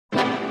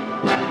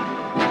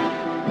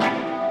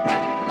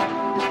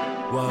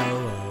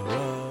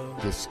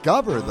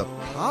Discover the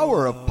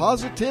power of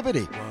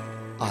positivity.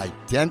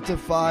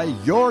 Identify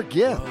your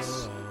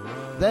gifts.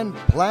 Then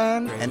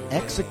plan and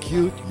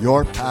execute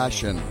your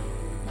passion.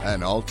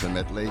 And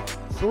ultimately,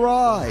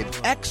 thrive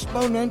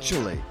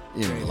exponentially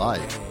in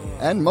life.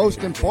 And most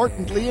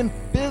importantly, in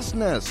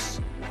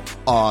business.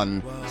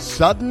 On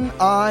Sudden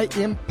Eye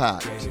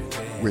Impact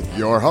with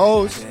your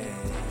host,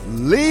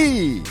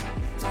 Lee.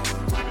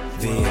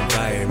 The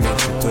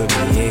environment you put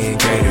me in,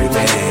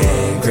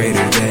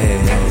 greater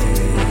than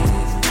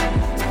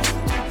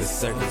the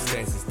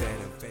circumstances that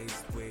I'm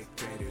faced with,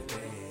 greater than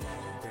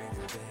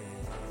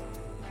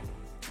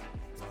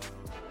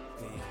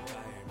the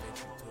environment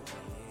you put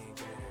me in,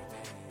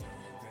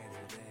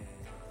 greater than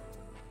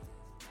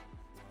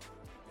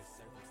the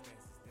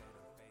circumstances that I'm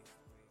faced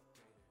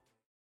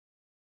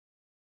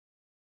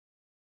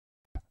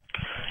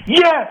with.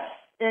 Yes!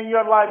 And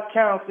your life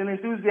counts, and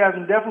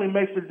enthusiasm definitely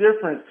makes a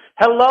difference.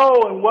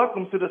 Hello, and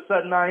welcome to the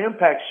Sudden Eye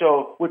Impact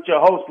Show with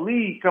your host,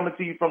 Lee, coming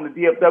to you from the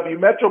DFW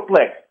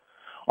Metroplex.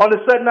 On the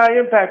Sudden Eye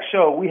Impact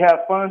Show, we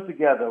have fun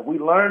together, we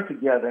learn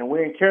together, and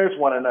we encourage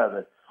one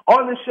another.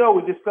 On this show,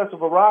 we discuss a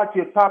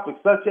variety of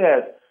topics such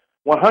as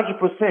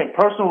 100%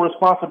 personal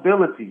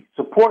responsibility,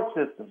 support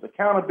systems,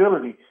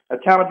 accountability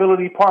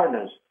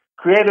partners,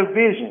 creative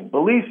vision,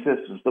 belief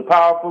systems, the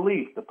power of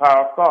belief, the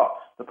power of thought,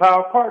 the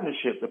power of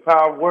partnership, the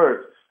power of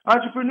words,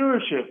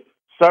 entrepreneurship,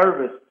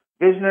 service,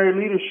 visionary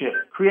leadership,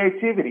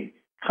 creativity,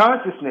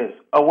 consciousness,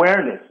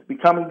 awareness,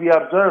 becoming the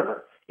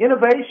observer,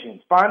 innovations,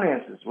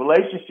 finances,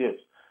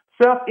 relationships,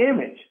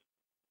 self-image,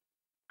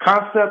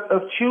 concept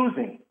of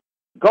choosing,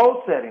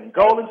 goal setting,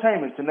 goal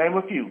attainment, to name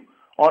a few.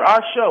 On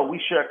our show, we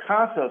share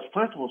concepts,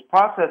 principles,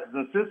 processes,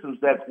 and systems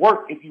that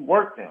work if you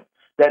work them,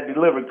 that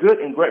deliver good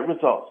and great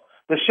results.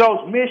 The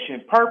show's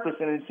mission, purpose,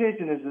 and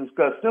intention is to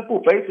discuss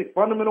simple, basic,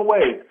 fundamental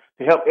ways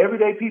to help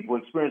everyday people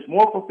experience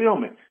more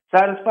fulfillment,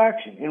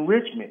 satisfaction,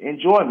 enrichment,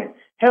 enjoyment,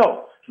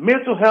 health,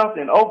 mental health,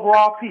 and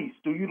overall peace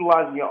through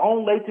utilizing your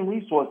own latent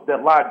resources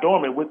that lie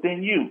dormant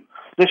within you.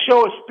 The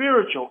show is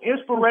spiritual,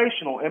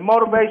 inspirational, and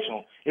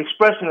motivational,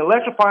 expressing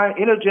electrifying,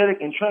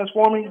 energetic, and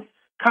transforming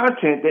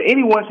content that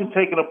anyone can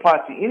take and apply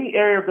to any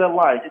area of their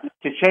life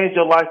to change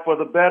their life for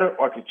the better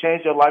or to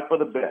change their life for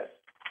the best.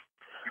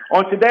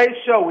 On today's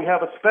show, we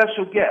have a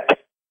special guest.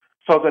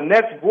 So the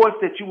next voice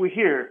that you will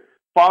hear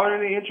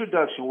following the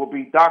introduction will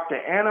be Dr.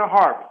 Anna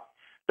Harvey.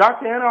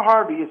 Dr. Anna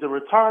Harvey is a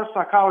retired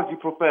psychology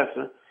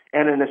professor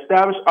and an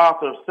established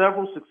author of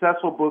several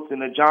successful books in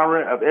the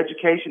genre of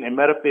education and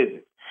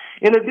metaphysics.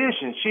 In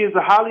addition, she is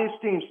a highly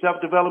esteemed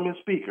self-development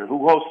speaker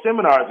who hosts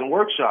seminars and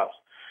workshops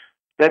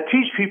that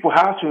teach people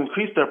how to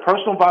increase their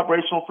personal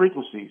vibrational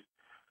frequencies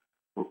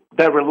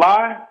that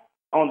rely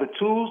on the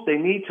tools they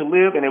need to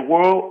live in a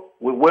world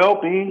with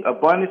well-being,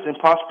 abundance, and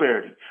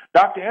prosperity.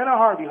 Dr. Anna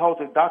Harvey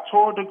holds a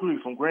doctoral degree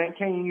from Grand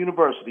Canyon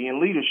University in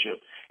leadership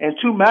and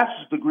 2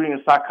 master's degrees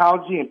in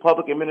psychology and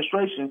public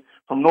administration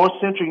from North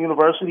Central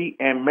University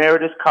and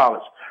Meredith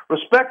College,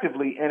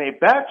 respectively, and a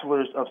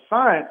bachelor's of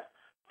science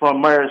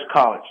from Meredith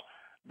College.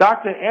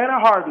 Dr. Anna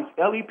Harvey's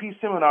LEP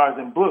seminars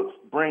and books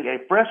bring a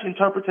fresh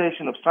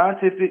interpretation of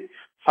scientific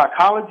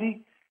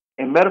psychology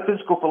and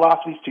metaphysical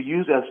philosophies to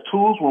use as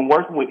tools when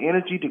working with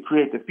energy to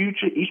create the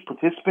future each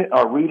participant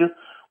or reader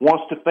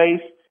wants to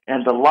face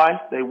and the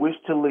life they wish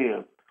to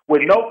live.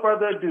 With no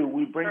further ado,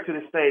 we bring to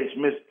the stage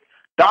Miss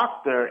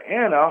Dr.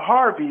 Anna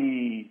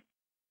Harvey.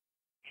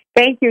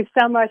 Thank you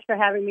so much for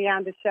having me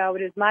on the show.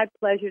 It is my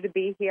pleasure to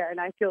be here, and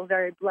I feel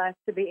very blessed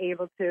to be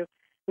able to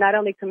not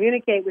only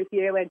communicate with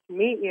you and to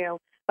meet you,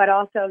 but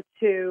also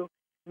to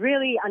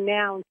really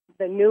announce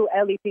the new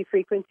LEP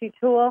Frequency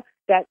Tool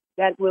that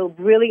will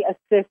really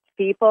assist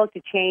people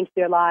to change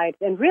their lives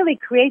and really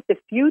create the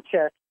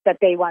future that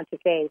they want to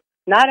face.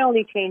 Not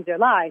only change their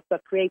lives,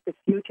 but create the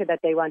future that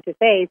they want to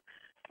face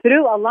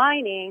through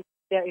aligning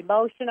their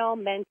emotional,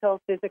 mental,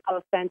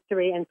 physical,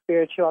 sensory, and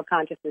spiritual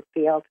consciousness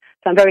fields.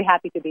 So I'm very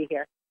happy to be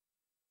here.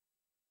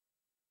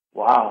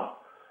 Wow.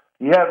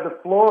 You have the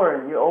floor,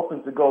 and you're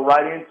open to go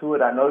right into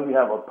it. I know you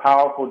have a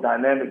powerful,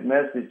 dynamic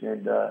message,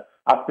 and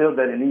I feel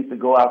that it needs to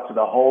go out to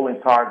the whole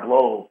entire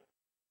globe.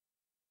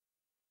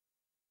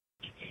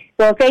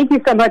 Well, thank you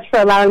so much for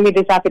allowing me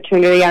this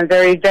opportunity. I'm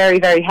very, very,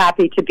 very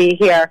happy to be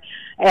here,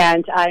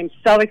 and I'm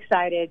so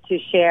excited to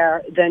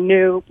share the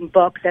new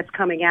book that's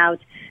coming out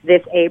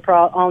this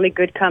April, Only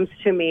Good Comes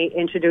to Me,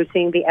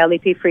 introducing the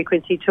LEP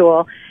Frequency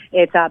Tool.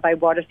 It's by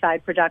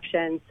Waterside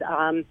Productions,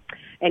 and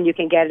you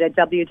can get it at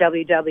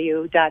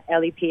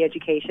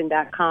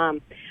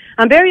www.lepeducation.com.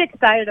 I'm very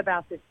excited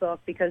about this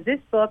book because this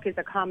book is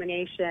a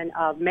combination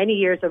of many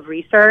years of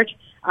research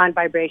on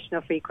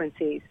vibrational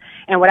frequencies.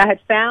 And what I had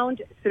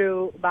found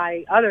through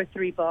my other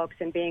 3 books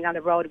and being on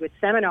the road with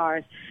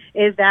seminars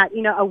is that,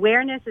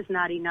 awareness is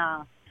not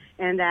enough,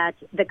 and that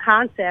the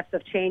concept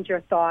of change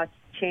your thoughts,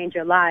 change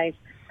your life,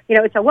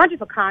 it's a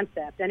wonderful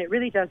concept, and it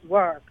really does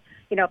work.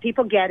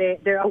 People get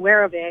it, they're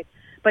aware of it,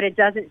 but it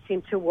doesn't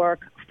seem to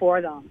work for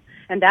them.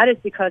 And that is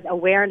because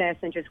awareness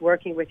and just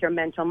working with your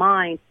mental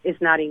mind is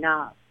not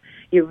enough.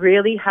 You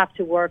really have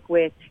to work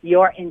with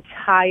your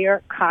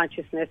entire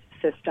consciousness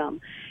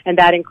system, and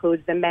that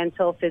includes the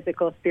mental,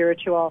 physical,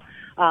 spiritual,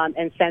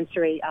 and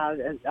sensory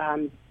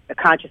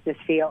consciousness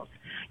fields.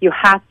 You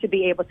have to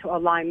be able to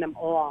align them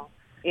all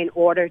in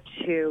order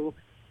to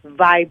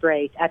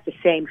vibrate at the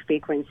same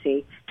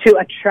frequency to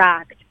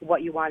attract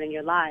what you want in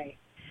your life.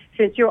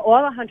 Since you're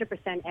all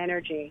 100%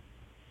 energy,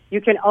 you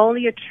can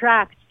only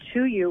attract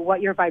to you what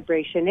your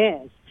vibration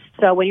is.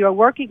 So when you're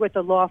working with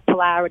the law of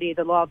polarity,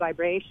 the law of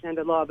vibration, and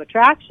the law of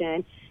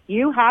attraction,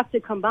 you have to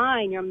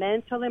combine your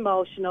mental,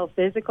 emotional,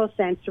 physical,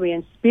 sensory,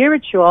 and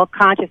spiritual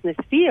consciousness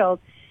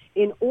fields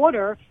in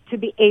order to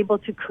be able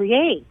to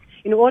create,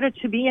 in order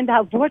to be in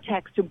that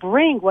vortex to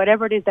bring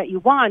whatever it is that you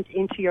want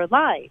into your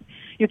life.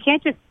 You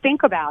can't just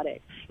think about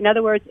it. In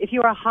other words, if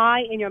you are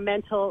high in your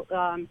mental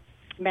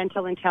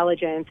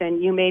intelligence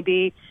and you may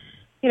be,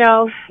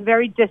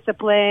 very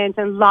disciplined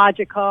and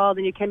logical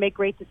and you can make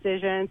great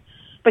decisions,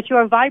 but you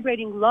are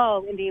vibrating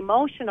low in the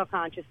emotional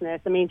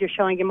consciousness, that means you're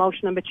showing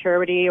emotional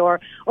maturity or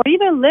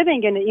even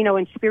living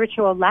in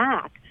spiritual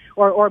lack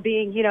or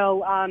being,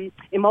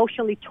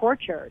 emotionally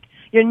tortured.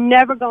 You're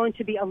never going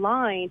to be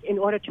aligned in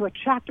order to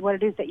attract what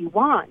it is that you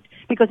want,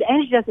 because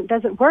energy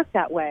doesn't work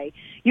that way.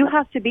 You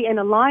have to be in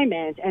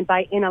alignment, and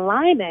by in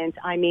alignment,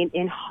 I mean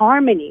in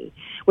harmony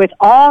with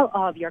all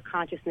of your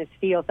consciousness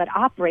fields that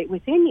operate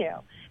within you.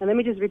 And let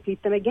me just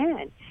repeat them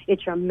again.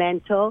 It's your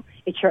mental,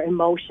 it's your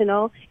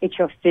emotional, it's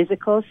your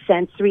physical,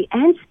 sensory,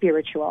 and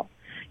spiritual.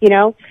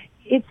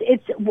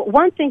 It's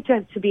one thing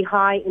to be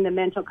high in the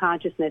mental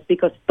consciousness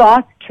because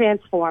thoughts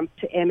transform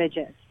to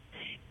images.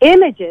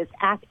 Images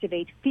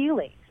activate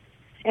feelings,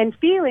 and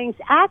feelings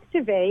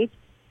activate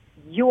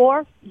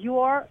your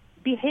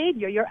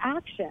behavior, your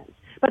actions.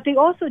 But they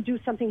also do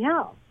something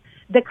else.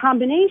 The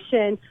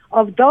combination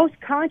of those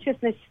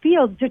consciousness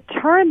fields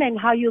determine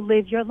how you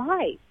live your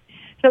life.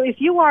 So if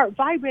you are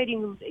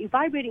vibrating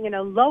in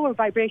a lower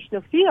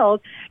vibrational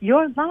field,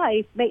 your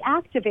life may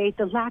activate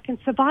the lack and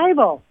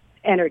survival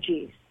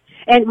energies,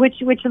 and which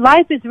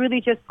life is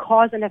really just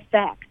cause and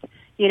effect.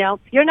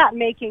 You're not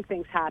making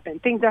things happen.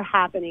 Things are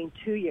happening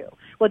to you.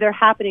 Well, they're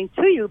happening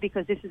to you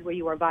because this is where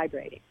you are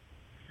vibrating.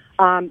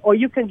 Or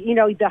you can,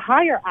 the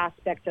higher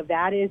aspect of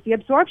that is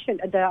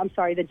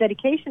the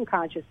dedication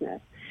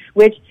consciousness,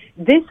 which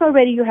this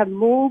already you have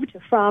moved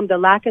from the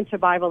lack and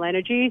survival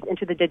energies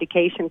into the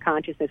dedication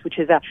consciousness, which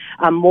is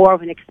a more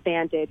of an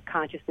expanded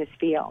consciousness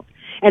field.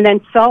 And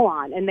then so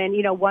on. And then,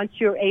 once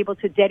you're able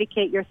to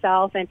dedicate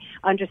yourself and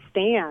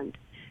understand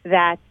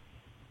that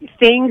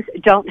things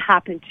don't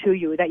happen to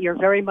you, that you're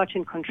very much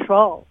in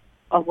control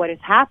of what is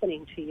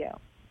happening to you,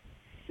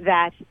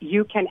 that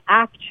you can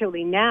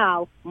actually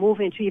now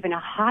move into even a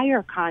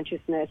higher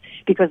consciousness,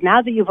 because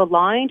now that you've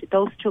aligned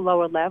those two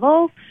lower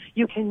levels,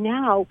 you can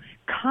now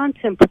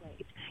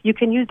contemplate. You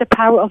can use the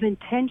power of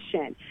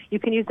intention. You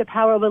can use the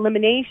power of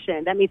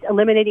elimination. That means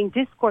eliminating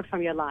discord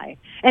from your life.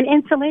 And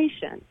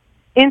insulation.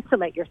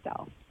 Insulate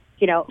yourself,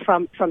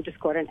 from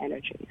discordant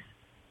energies.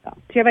 So,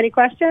 do you have any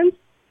questions?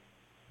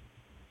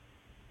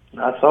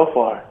 Not so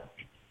far.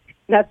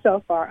 Not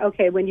so far.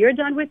 Okay, when you're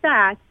done with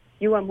that,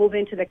 you will move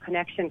into the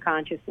connection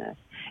consciousness.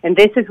 And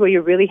this is where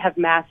you really have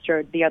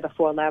mastered the other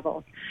four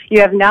levels.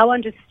 You have now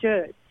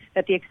understood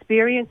that the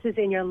experiences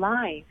in your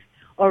life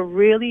are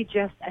really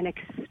just an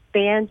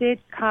expanded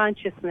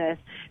consciousness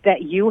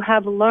that you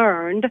have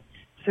learned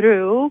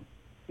through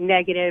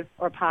negative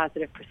or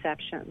positive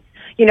perceptions.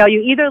 You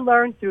either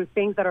learn through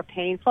things that are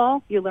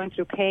painful, you learn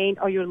through pain,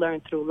 or you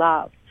learn through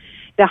love.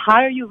 The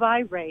higher you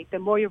vibrate, the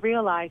more you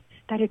realize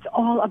that it's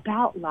all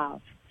about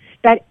love,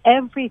 that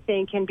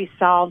everything can be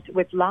solved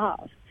with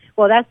love.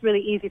 Well, that's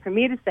really easy for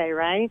me to say,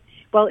 right?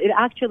 Well, it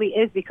actually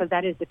is, because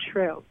that is the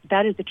truth.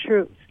 That is the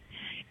truth.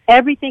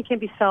 Everything can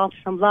be solved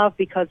from love,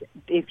 because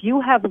if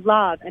you have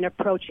love and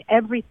approach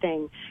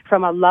everything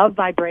from a love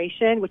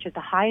vibration, which is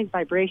the highest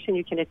vibration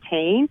you can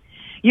attain,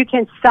 you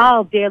can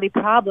solve daily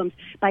problems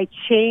by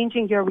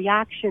changing your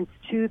reactions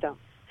to them.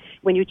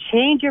 When you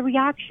change your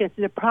reactions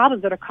to the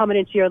problems that are coming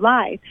into your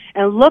life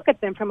and look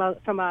at them from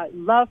a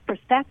love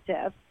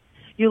perspective,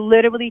 you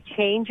literally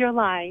change your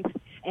life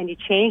and you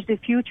change the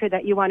future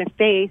that you want to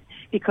face,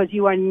 because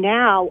you are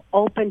now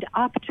opened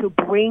up to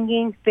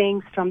bringing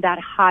things from that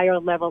higher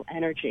level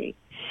energy.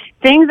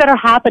 Things that are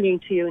happening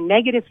to you,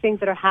 negative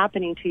things that are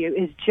happening to you,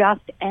 is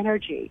just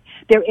energy.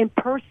 They're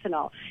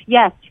impersonal.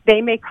 Yes,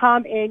 they may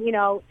come in,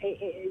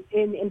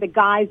 in the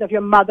guise of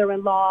your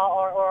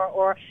mother-in-law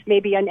or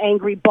maybe an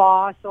angry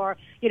boss, or,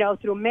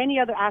 through many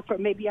other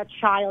aspects, maybe a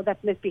child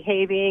that's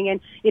misbehaving,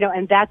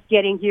 and that's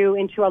getting you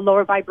into a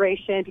lower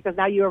vibration because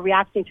now you're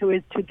reacting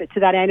to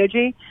that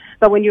energy.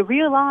 But when you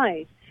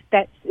realize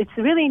that it's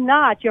really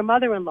not your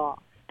mother-in-law,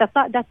 that's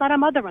not a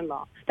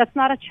mother-in-law, that's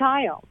not a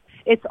child.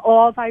 It's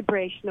all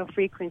vibrational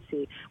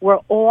frequency. We're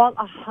all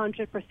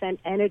 100%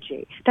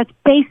 energy. That's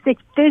basic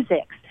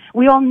physics.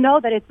 We all know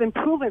that. It's been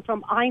proven,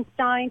 from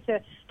Einstein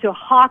to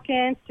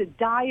Hawkins to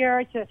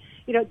Dyer to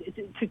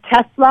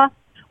Tesla.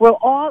 We're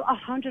all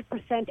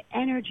 100%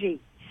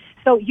 energy.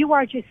 So you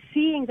are just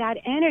seeing that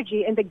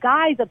energy in the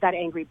guise of that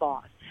angry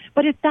boss.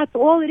 But if that's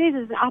all it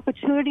is an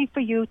opportunity for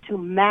you to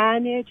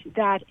manage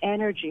that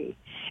energy.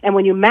 And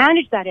when you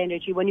manage that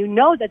energy, when you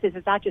know that this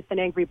is not just an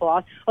angry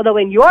boss, although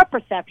in your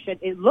perception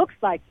it looks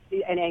like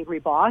an angry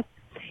boss,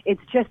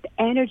 it's just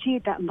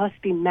energy that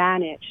must be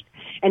managed.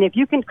 And if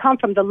you can come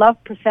from the love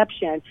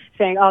perception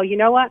saying, oh, you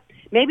know what?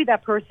 Maybe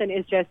that person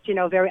is just,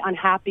 very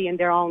unhappy in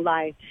their own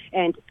life,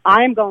 and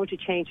I'm going to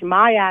change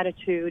my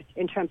attitude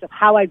in terms of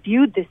how I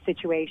viewed this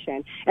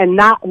situation and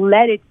not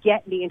let it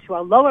get me into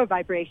a lower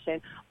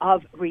vibration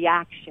of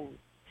reaction.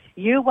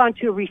 You want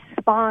to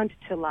respond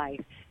to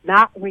life,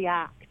 not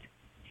react.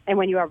 And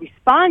when you are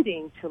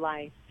responding to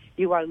life,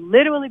 you are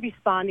literally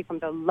responding from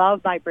the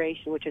love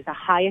vibration, which is the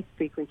highest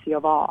frequency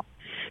of all.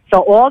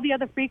 So all the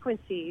other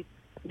frequencies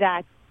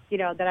that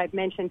that I've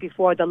mentioned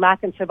before, the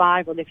lack and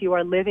survival. If you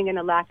are living in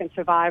a lack and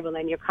survival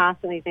and you're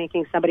constantly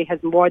thinking somebody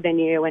has more than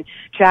you and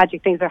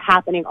tragic things are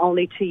happening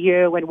only to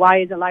you and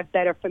why isn't life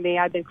better for me?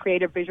 I've been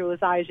creative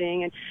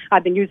visualizing and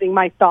I've been using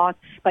my thoughts.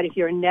 But if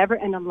you're never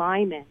in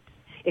alignment,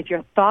 if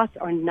your thoughts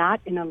are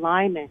not in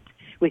alignment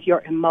with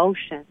your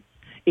emotions,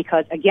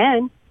 because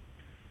again,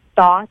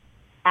 thoughts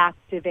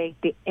activate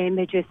the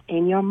images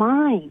in your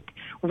mind.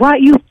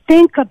 What you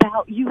think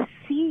about, you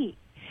see.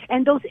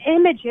 And those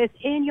images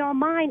in your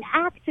mind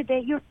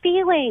activate your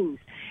feelings.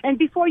 And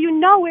before you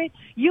know it,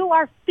 you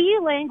are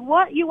feeling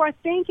what you are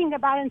thinking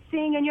about and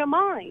seeing in your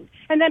mind.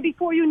 And then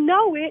before you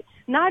know it,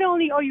 not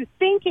only are you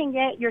thinking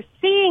it, you're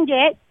seeing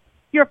it,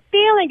 you're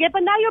feeling it,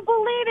 but now you're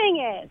believing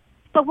it.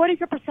 But what if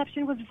your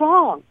perception was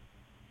wrong?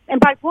 And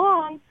by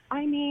wrong,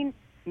 I mean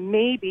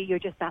maybe you're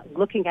just not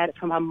looking at it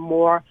from a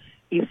more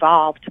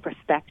evolved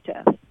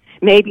perspective.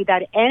 Maybe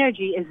that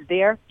energy is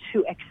there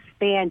to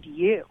expand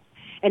you.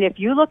 And if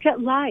you look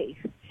at life,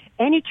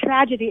 any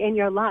tragedy in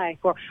your life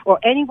or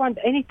anyone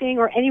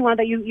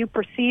that you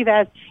perceive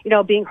as,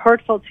 being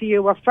hurtful to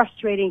you or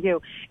frustrating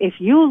you, if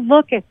you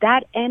look at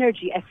that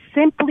energy as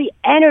simply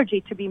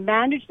energy to be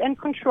managed and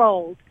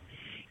controlled,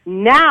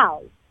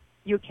 now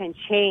you can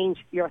change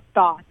your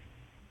thoughts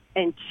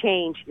and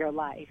change your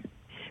life.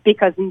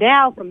 Because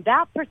now from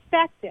that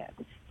perspective,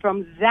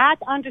 from that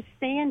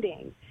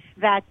understanding,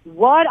 that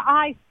what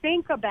I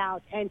think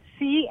about and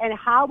see and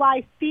how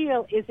I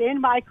feel is in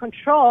my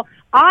control,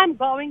 I'm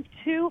going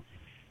to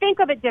think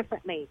of it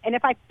differently. And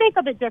if I think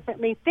of it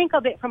differently, think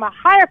of it from a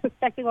higher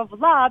perspective of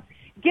love,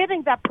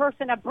 giving that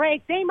person a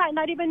break, they might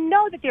not even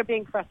know that they're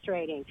being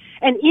frustrating.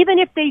 And even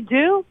if they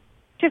do,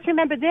 just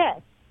remember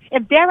this.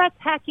 If they're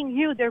attacking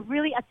you, they're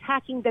really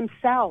attacking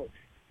themselves.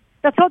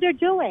 That's all they're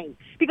doing.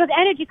 Because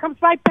energy comes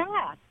right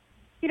back.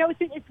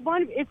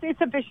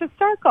 It's a vicious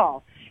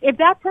circle. If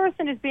that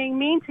person is being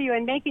mean to you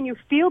and making you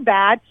feel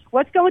bad,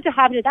 what's going to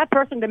happen to that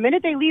person the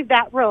minute they leave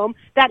that room,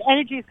 that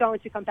energy is going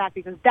to come back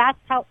because that's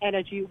how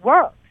energy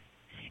works.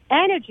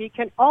 Energy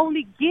can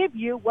only give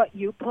you what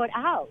you put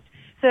out.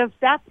 So if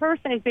that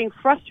person is being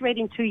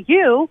frustrating to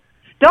you,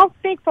 don't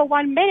think for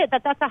 1 minute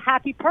that that's a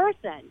happy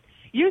person.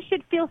 You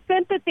should feel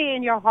sympathy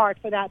in your heart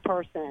for that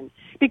person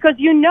because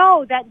you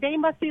know that they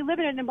must be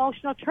living in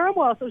emotional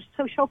turmoil,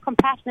 so show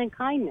compassion and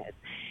kindness.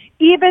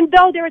 Even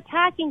though they're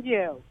attacking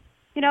you.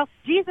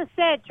 Jesus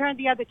said, turn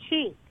the other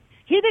cheek.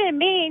 He didn't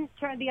mean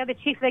turn the other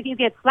cheek so that you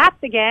get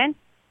slapped again.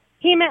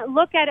 He meant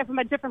look at it from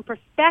a different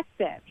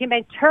perspective. He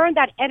meant turn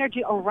that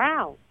energy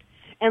around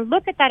and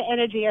look at that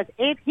energy as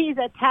if he's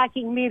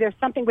attacking me, there's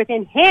something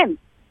within him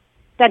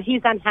that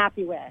he's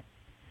unhappy with.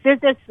 There's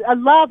this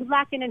love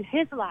lacking in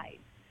his life.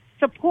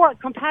 Support,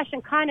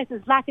 compassion, kindness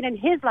is lacking in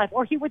his life,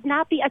 or he would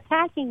not be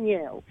attacking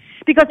you.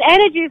 Because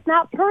energy is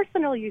not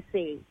personal, you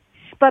see.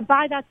 But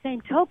by that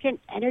same token,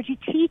 energy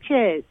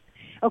teaches.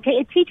 Okay,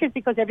 it teaches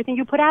because everything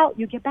you put out,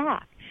 you get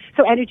back.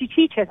 So energy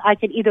teaches. I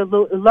can either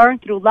learn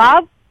through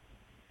love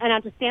and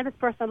understand this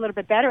person a little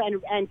bit better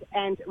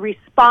and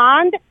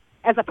respond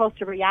as opposed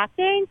to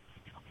reacting,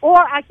 or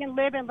I can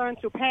live and learn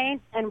through pain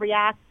and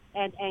react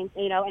and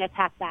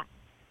attack back.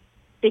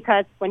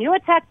 Because when you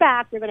attack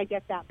back, you're going to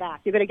get that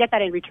back. You're going to get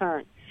that in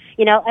return.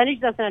 Energy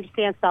doesn't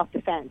understand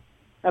self-defense.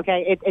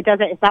 Okay, it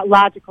doesn't. It's not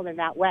logical in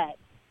that way.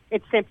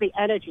 It's simply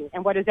energy.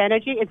 And what is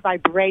energy? It's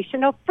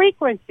vibrational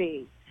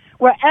frequency.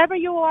 Wherever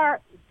you are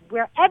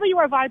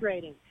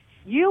vibrating,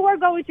 you are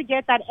going to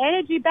get that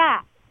energy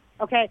back.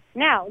 Okay,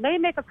 now let me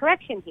make a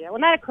correction here.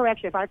 Well, not a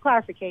correction, but a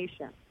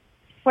clarification.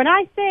 When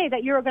I say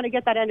that you're going to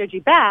get that energy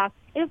back,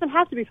 it doesn't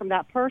have to be from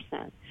that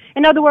person.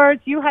 In other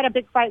words, you had a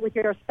big fight with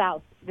your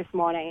spouse this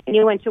morning, and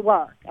you went to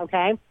work,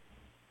 okay?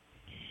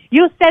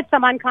 You said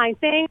some unkind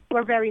things,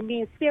 were very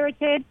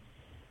mean-spirited,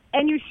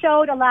 and you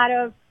showed a lot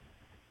of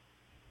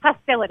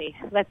hostility.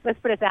 Let's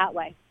put it that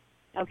way,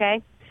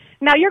 okay?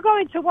 Now, you're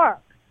going to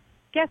work.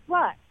 Guess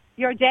what?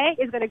 Your day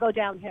is going to go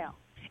downhill.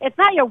 It's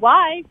not your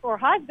wife or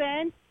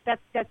husband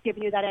that's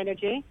giving you that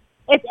energy.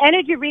 It's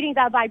energy reading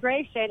that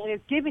vibration, and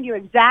it's giving you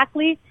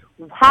exactly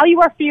how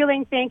you are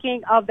feeling,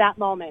 thinking of that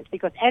moment.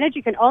 Because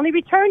energy can only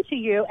return to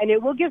you, and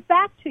it will give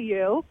back to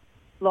you,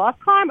 law of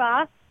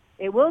karma,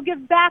 it will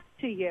give back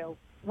to you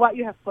what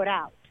you have put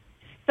out.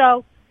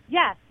 So,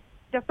 yes,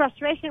 the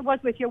frustration was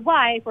with your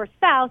wife or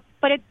spouse,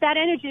 but it's that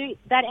energy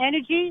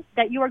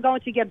that you are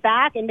going to get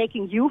back and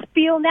making you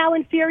feel now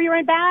inferior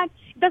and bad.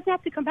 It doesn't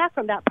have to come back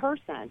from that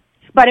person,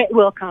 but it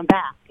will come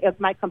back. It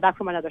might come back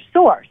from another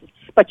source,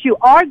 but you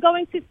are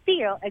going to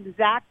feel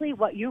exactly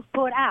what you've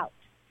put out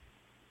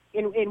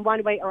in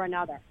one way or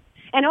another.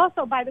 And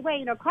also, by the way,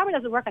 you know, karma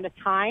doesn't work on a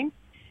time.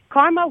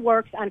 Karma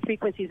works on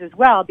frequencies as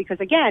well because,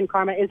 again,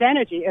 karma is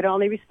energy. It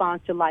only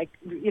responds to like.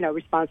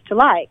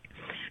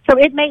 So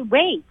it may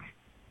wait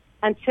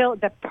until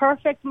the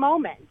perfect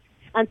moment,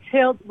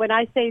 until, when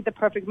I say the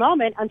perfect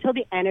moment, until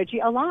the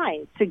energy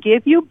aligns to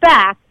give you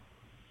back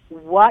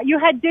what you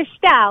had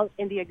dished out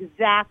in the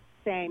exact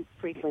same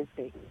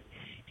frequency.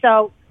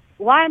 So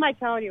why am I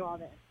telling you all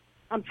this?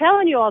 I'm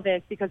telling you all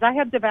this because I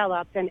have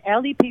developed an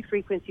LEP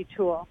Frequency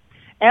Tool.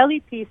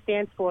 LEP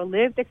stands for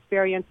Lived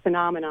Experience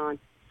Phenomenon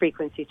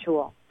Frequency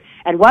Tool.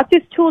 And what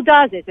this tool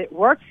does is it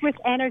works with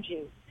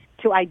energy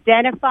to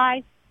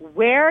identify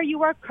where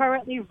you are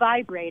currently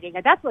vibrating.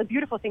 And that's what the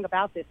beautiful thing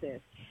about this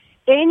is.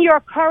 In your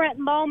current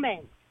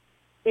moment,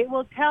 it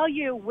will tell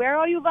you where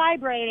are you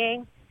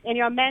vibrating in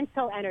your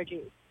mental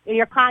energy, in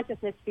your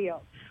consciousness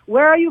field.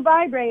 Where are you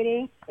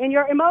vibrating in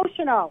your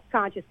emotional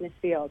consciousness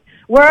field?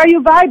 Where are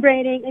you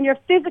vibrating in your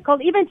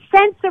physical, even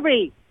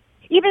sensory,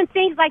 even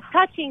things like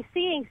touching,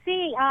 seeing,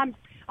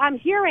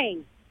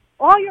 hearing,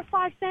 all your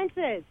five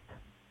senses.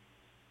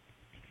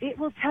 It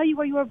will tell you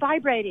where you are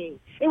vibrating.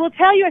 It will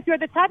tell you if you're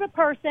the type of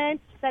person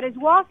that is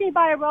walking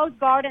by a rose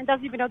garden and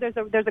doesn't even know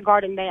there's a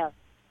garden there.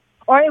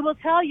 Or it will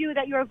tell you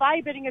that you're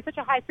vibrating at such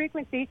a high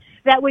frequency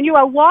that when you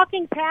are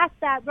walking past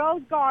that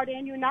rose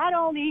garden, you not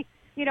only,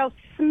 you know,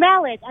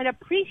 smell it and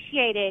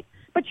appreciate it,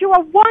 but you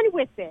are one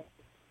with it.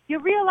 You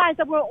realize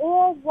that we're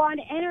all one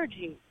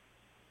energy.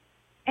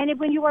 And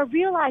when you are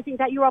realizing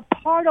that you are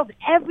part of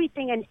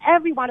everything and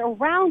everyone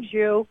around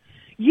you,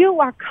 you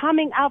are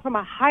coming out from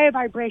a higher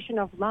vibration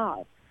of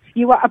love.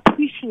 You are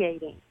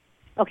appreciating,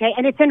 okay?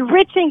 And it's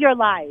enriching your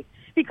life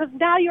because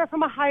now you're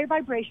from a higher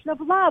vibration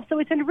of love, so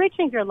it's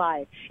enriching your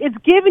life. It's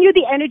giving you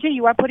the energy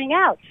you are putting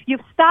out.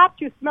 You've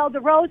stopped, you smelled the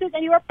roses,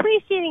 and you're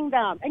appreciating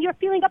them, and you're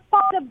feeling a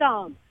part of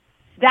them.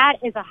 That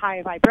is a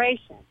higher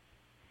vibration.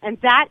 And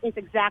that is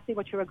exactly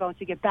what you are going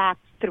to get back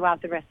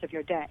throughout the rest of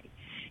your day.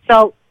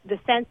 So the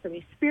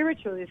sensory,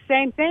 spiritually, the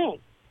same thing.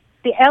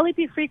 The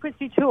LEP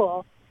Frequency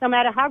Tool, no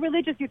matter how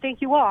religious you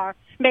think you are,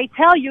 may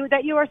tell you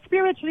that you are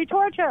spiritually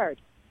tortured,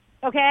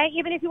 okay?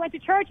 Even if you went to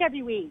church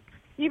every week,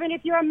 even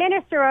if you're a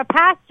minister or a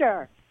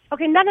pastor,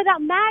 okay, none of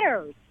that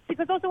matters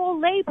because those are all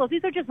labels.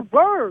 These are just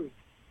words.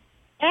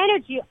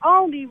 Energy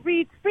only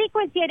reads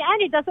frequency, and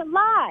energy doesn't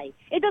lie.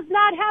 It does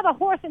not have a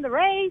horse in the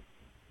race.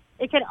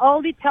 It can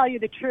only tell you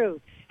the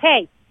truth.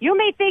 Hey, you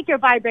may think you're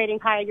vibrating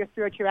high in your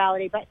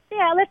spirituality, but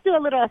yeah, let's do a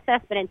little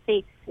assessment and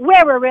see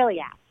where we're really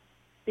at.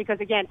 Because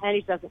again,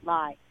 energy doesn't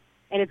lie,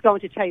 and it's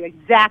going to tell you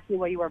exactly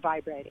where you are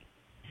vibrating.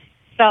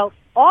 So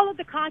all of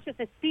the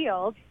consciousness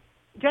fields,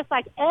 just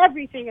like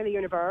everything in the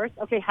universe,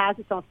 okay, has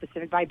its own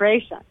specific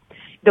vibration.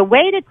 The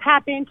way to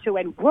tap into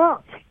and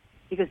work,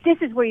 because this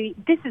is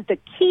the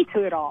key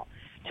to it all,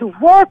 to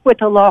work with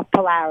the law of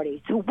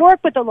polarity, to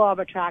work with the law of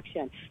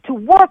attraction, to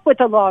work with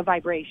the law of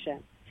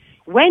vibration.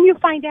 When you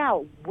find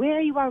out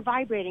where you are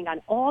vibrating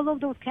on all of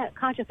those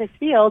consciousness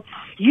fields,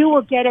 you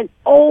will get an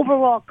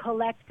overall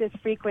collective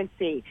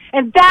frequency.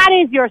 And that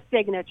is your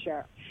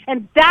signature.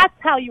 And that's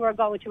how you are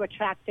going to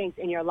attract things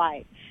in your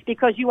life,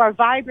 because you are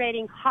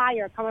vibrating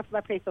higher, coming from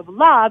a place of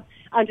love,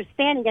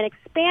 understanding, and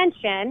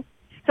expansion.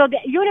 So the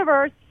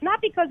universe,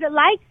 not because it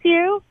likes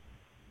you,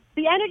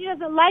 the energy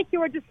doesn't like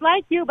you or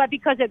dislike you, but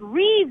because it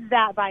reads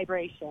that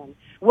vibration,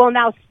 will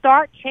now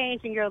start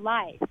changing your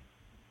life.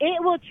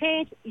 It will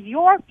change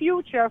your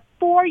future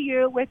for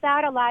you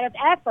without a lot of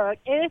effort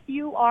if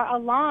you are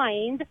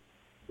aligned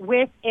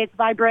with its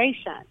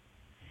vibration.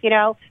 You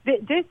know,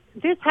 this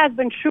has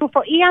been true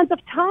for eons of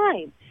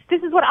time.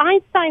 This is what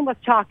Einstein was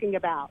talking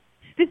about.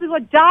 This is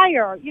what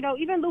Dyer, you know,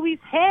 even Louise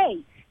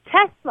Hay,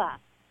 Tesla,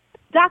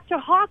 Dr.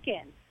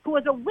 Hawkins, who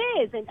was a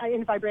whiz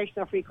in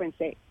vibrational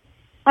frequency.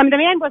 I mean, the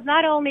man was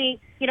not only,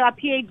 you know, a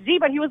PhD,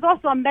 but he was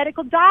also a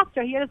medical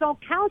doctor. He had his own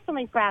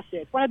counseling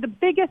practice, one of the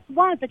biggest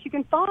ones that you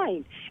can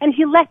find. And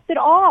he left it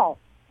all.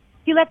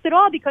 He left it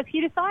all because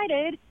he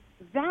decided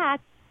that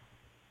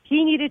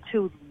he needed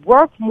to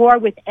work more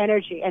with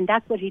energy, and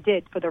that's what he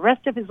did for the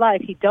rest of his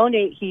life.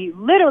 He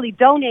literally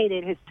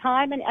donated his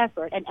time and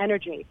effort and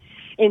energy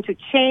into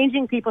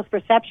changing people's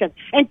perceptions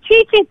and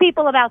teaching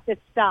people about this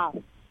stuff,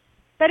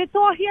 that it's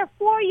all here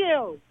for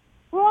you.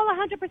 We're all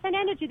 100%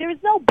 energy. There is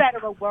no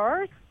better or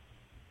worse.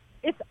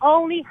 It's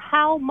only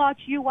how much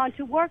you want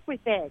to work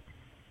with it.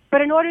 But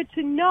in order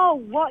to know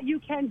what you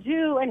can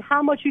do and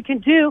how much you can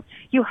do,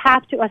 you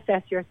have to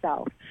assess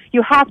yourself.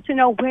 You have to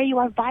know where you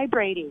are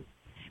vibrating.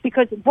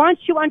 Because once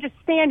you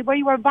understand where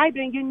you are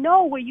vibrating, you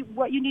know what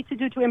you need to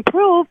do to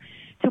improve,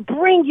 to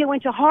bring you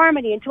into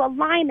harmony, into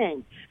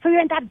alignment. So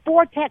you're in that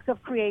vortex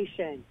of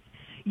creation.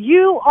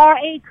 You are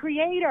a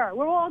creator.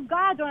 We're all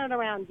gods running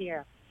around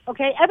here.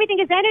 Okay, everything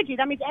is energy.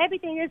 That means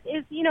everything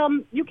is, you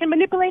know, you can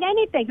manipulate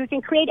anything. You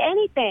can create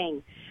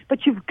anything.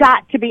 but you've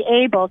got to be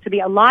able to be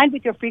aligned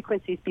with your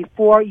frequencies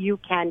before you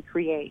can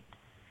create.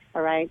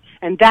 All right?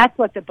 And that's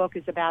what the book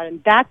is about,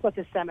 and that's what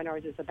the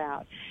seminars is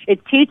about.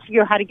 It teaches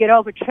you how to get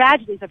over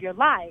tragedies of your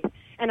life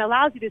and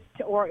allows you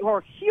to,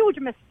 or huge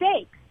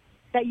mistakes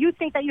that you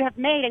think that you have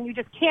made and you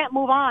just can't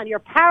move on. You're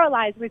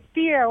paralyzed with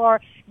fear or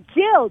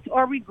guilt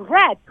or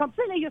regret,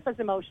 completely useless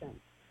emotions.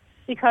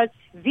 Because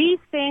these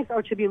things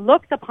are to be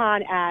looked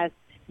upon as,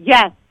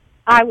 yes,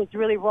 I was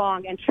really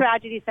wrong, and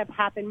tragedies have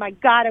happened. My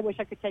God, I wish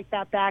I could take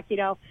that back. You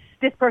know,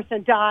 this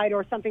person died,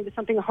 or something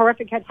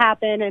horrific had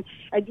happened, and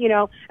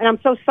I'm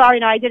so sorry.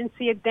 Now I didn't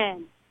see it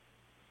then.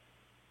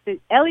 The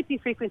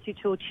LEP Frequency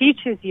Tool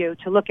teaches you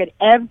to look at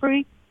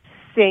every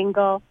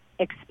single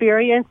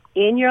experience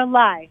in your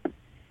life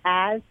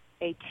as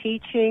a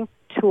teaching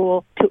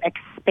tool to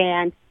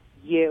expand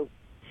you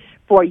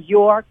for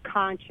your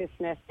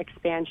consciousness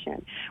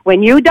expansion.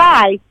 When you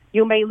die,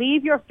 you may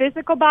leave your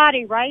physical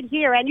body right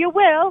here, and you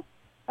will.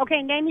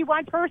 Okay, name me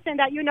one person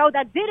that you know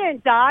that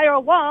didn't die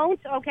or won't,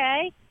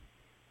 okay?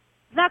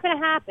 It's not going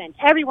to happen.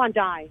 Everyone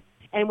dies.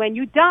 And when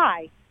you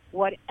die,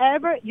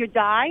 whatever you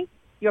die,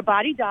 your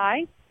body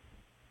dies,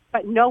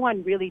 but no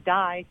one really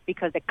dies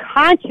because the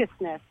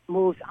consciousness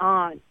moves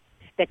on.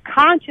 The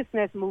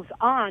consciousness moves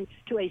on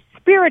to a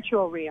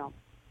spiritual realm.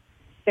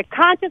 The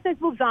consciousness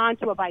moves on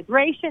to a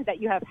vibration that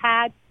you have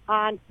had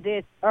on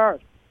this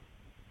earth.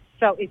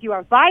 So if you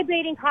are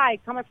vibrating high,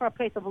 coming from a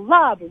place of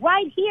love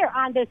right here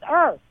on this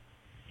earth,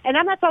 and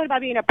I'm not talking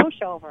about being a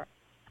pushover.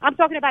 I'm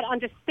talking about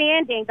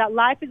understanding that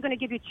life is going to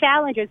give you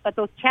challenges, but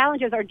those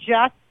challenges are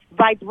just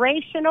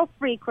vibrational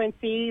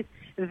frequencies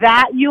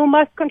that you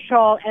must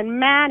control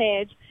and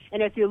manage.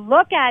 And if you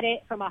look at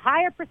it from a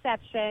higher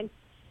perspective,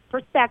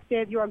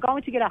 you are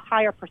going to get a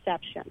higher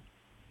perception.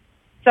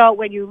 So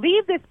when you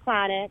leave this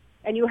planet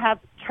and you have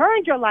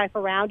turned your life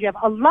around, you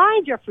have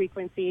aligned your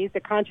frequencies, the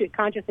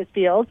consciousness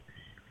fields,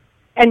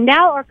 and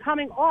now are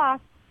coming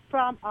off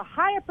from a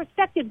higher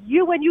perspective,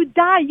 when you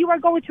die, you are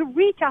going to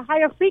reach a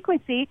higher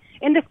frequency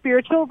in the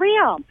spiritual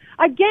realm.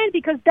 Again,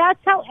 because that's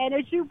how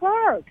energy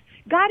works.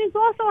 God is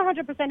also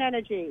 100%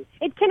 energy.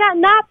 It cannot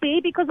not be,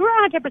 because we're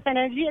 100%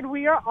 energy and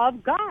we are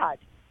of God.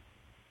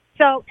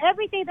 So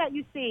everything that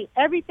you see,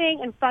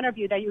 everything in front of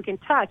you that you can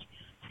touch,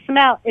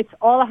 smell, it's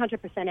all 100%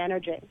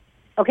 energy.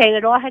 Okay, and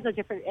it all has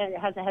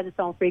has its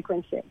own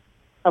frequency.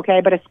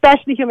 Okay, but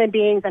especially human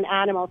beings and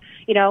animals,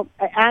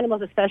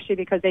 animals especially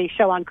because they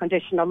show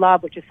unconditional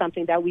love, which is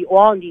something that we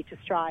all need to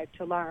strive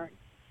to learn.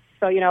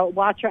 So,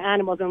 watch your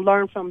animals and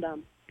learn from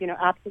them.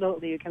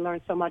 Absolutely, you can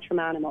learn so much from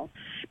animals.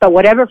 But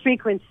whatever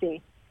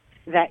frequency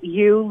that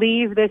you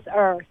leave this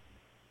earth,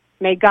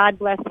 may God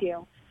bless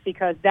you,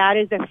 because that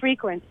is the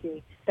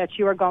frequency that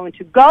you are going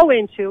to go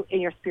into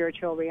in your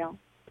spiritual realm.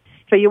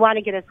 So you want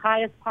to get as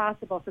high as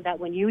possible so that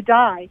when you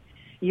die,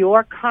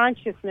 your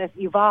consciousness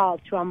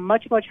evolves to a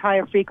much, much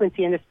higher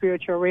frequency in the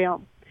spiritual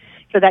realm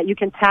so that you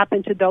can tap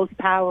into those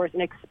powers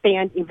and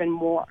expand even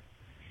more.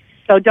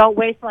 So don't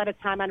waste a lot of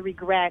time on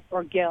regret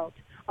or guilt.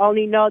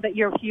 Only know that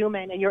you're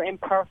human and you're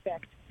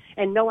imperfect.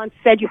 And no one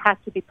said you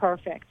have to be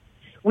perfect.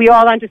 We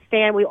all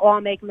understand we all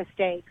make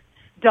mistakes.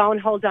 Don't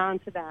hold on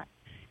to that.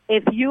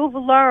 If you've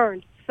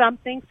learned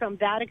something from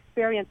that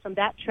experience, from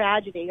that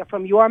tragedy, or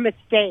from your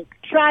mistake,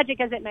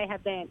 tragic as it may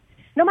have been,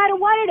 no matter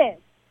what it is,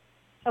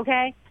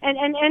 okay?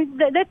 And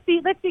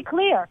let's be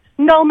clear.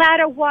 No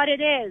matter what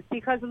it is,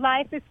 because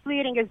life is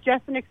fleeting, it's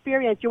just an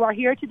experience. You are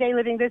here today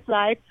living this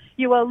life.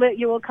 You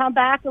will come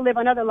back and live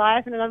another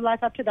life and another life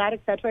after that,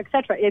 et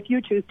cetera, if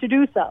you choose to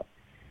do so.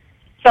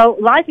 So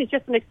life is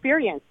just an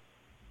experience.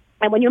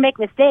 And when you make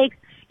mistakes,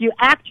 you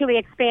actually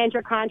expand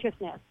your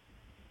consciousness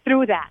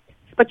through that.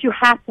 But you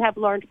have to have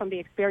learned from the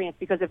experience,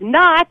 because if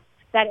not,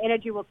 that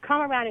energy will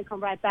come around and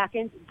come right back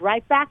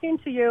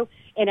into you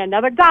in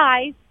another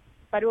guise,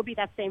 but it will be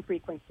that same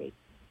frequency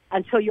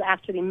until you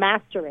actually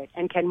master it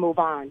and can move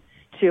on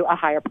to a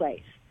higher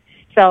place.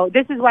 So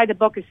this is why the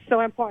book is so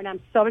important.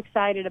 I'm so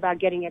excited about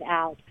getting it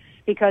out,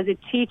 because it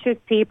teaches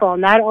people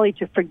not only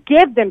to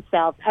forgive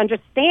themselves,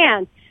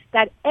 understand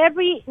that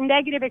every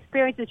negative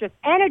experience is just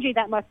energy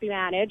that must be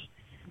managed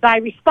by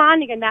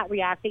responding and not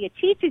reacting. It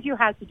teaches you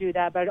how to do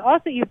that, but it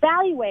also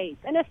evaluates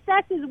and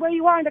assesses where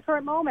you are in the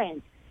current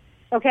moment.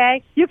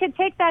 Okay? You can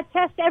take that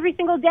test every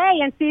single day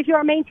and see if you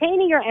are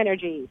maintaining your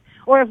energy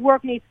or if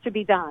work needs to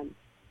be done.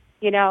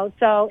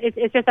 So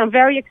it's just, I'm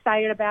very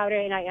excited about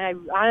it, and I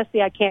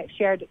honestly, I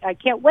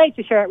can't wait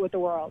to share it with the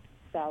world.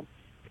 So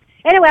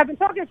anyway, I've been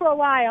talking for a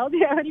while. Do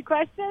you have any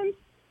questions?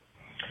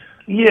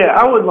 Yeah,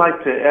 I would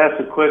like to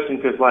ask a question,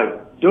 because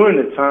during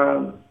the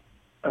time,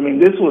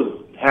 this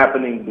was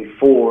happening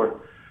before,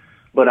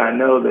 but I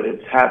know that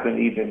it's happened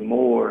even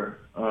more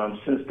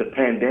since the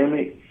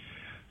pandemic.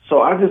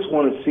 So I just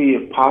want to see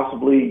if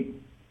possibly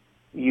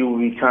you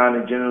would be kind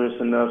of generous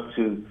enough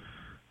to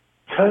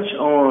touch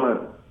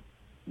on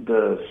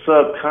the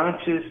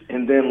subconscious,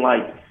 and then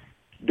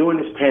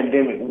during this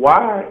pandemic,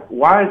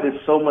 why is there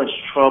so much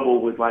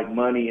trouble with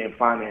money and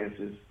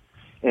finances,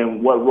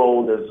 and what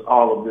role does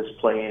all of this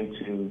play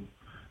into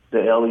the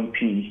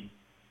LEP?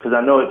 Because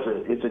I know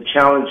it's a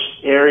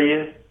challenged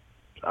area,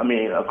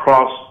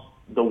 across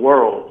the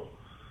world,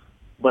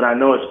 but I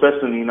know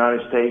especially in the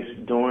United States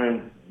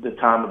during the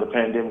time of the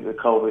pandemic of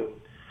COVID.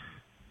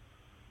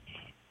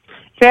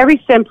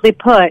 Very simply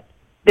put,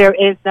 there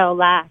is no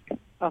lack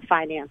of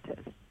finances.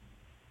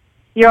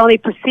 You're only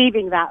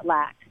perceiving that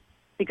lack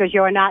because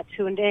you are not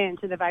tuned in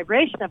to the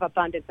vibration of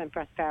abundance and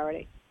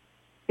prosperity,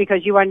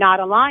 because you are not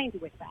aligned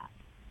with that.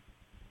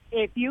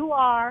 If you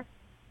are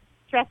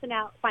stressing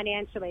out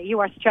financially, you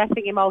are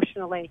stressing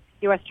emotionally,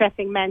 you are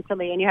stressing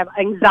mentally, and you have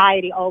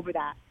anxiety over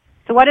that.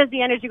 So what is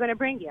the energy going to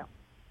bring you?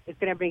 It's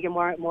going to bring you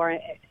more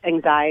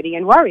anxiety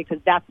and worry,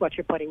 because that's what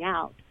you're putting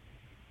out.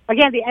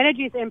 Again, the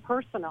energy is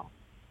impersonal.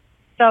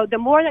 So the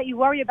more that you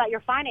worry about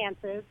your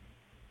finances,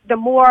 the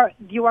more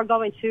you are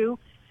going to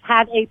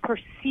have a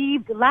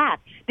perceived lack.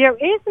 There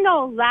is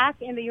no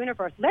lack in the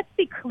universe. Let's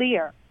be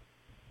clear.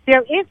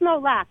 There is no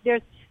lack.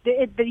 The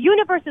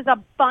universe is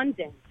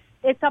abundant.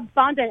 It's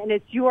abundant, and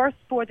it's yours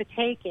for the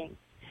taking.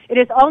 It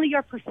is only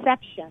your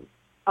perception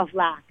of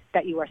lack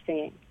that you are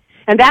seeing.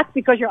 And that's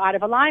because you're out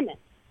of alignment.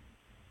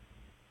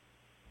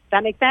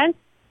 That make sense?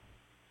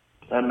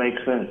 That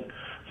makes sense.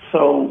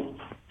 So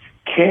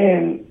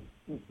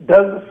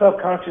does the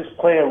subconscious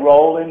play a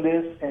role in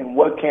this? And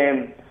what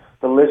can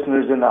the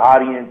listeners in the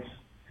audience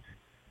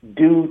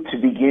do to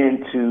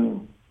begin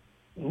to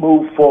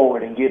move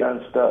forward and get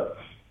unstuck?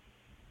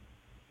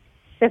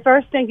 The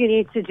first thing you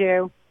need to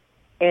do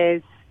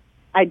is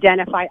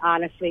identify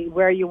honestly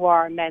where you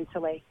are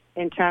mentally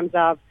in terms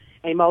of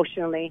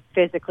emotionally,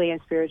 physically,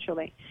 and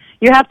spiritually.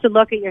 You have to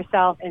look at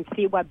yourself and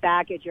see what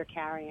baggage you're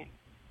carrying.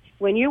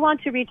 When you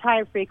want to reach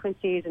higher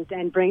frequencies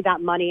and bring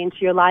that money into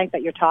your life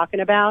that you're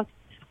talking about,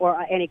 or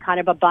any kind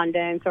of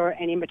abundance or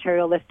any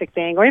materialistic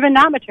thing, or even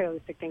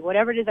non-materialistic thing,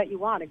 whatever it is that you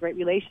want, a great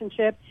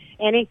relationship,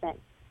 anything,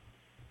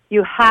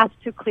 you have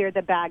to clear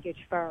the baggage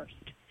first.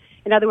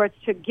 In other words,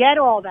 to get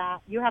all that,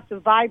 you have to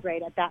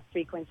vibrate at that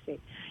frequency.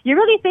 You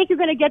really think you're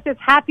going to get this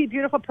happy,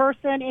 beautiful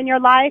person in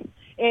your life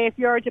if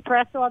you're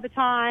depressed all the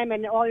time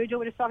and all you're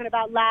doing is talking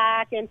about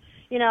lack and,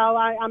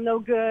 I'm no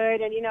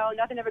good and,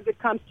 nothing ever good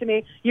comes to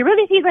me? You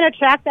really think you're going to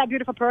attract that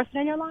beautiful person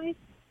in your life?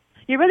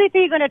 You really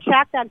think you're going to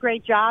attract that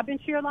great job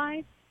into your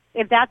life?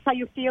 If that's how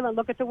you feel and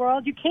look at the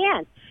world, you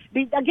can't.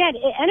 Again,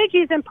 energy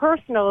is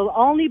impersonal. It'll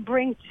only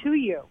bring to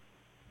you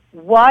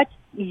what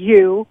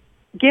you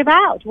give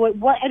out,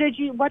 what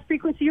energy, what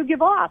frequency you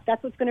give off.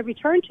 That's what's going to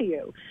return to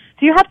you.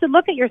 So you have to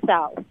look at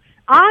yourself.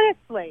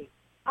 Honestly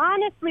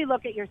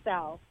look at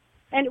yourself.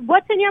 And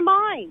what's in your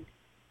mind?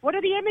 What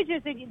are the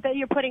images that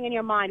you're putting in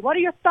your mind? What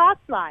are your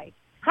thoughts like?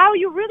 How are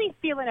you really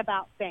feeling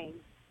about things?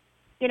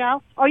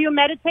 Are you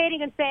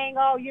meditating and saying,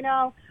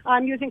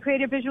 I'm using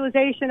creative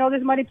visualization,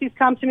 this money, please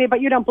come to me, but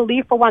you don't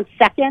believe for 1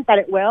 second that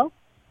it will?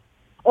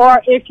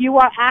 Or if you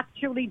are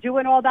actually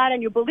doing all that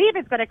and you believe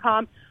it's going to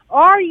come,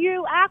 are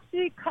you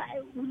actually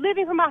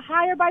living from a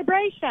higher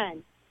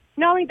vibration,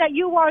 knowing that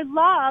you are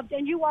loved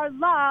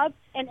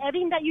and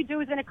everything that you do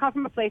is going to come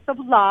from a place of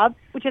love,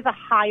 which is a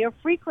higher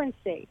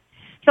frequency.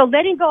 So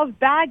letting go of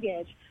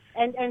baggage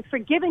and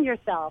forgiving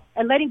yourself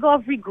and letting go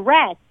of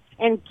regret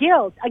and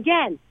guilt,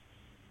 again,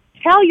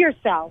 tell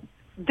yourself,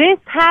 this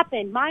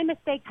happened, my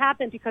mistake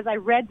happened because I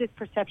read this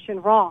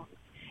perception wrong.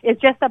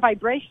 It's just a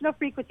vibrational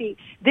frequency.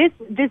 This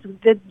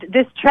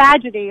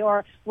tragedy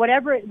or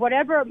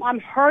whatever I'm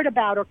hurt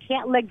about or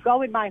can't let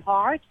go in my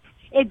heart,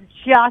 it's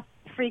just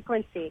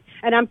frequency.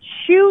 And I'm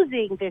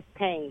choosing this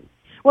pain.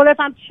 Well, if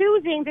I'm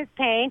choosing this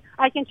pain,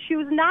 I can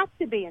choose not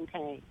to be in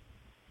pain.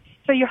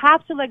 So you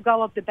have to let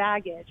go of the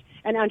baggage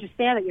and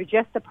understand that you're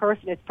just a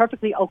person. It's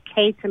perfectly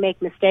okay to make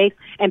mistakes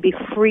and be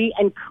free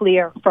and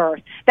clear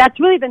first. That's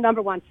really the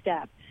number one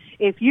step.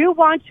 If you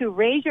want to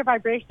raise your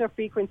vibrational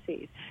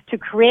frequencies to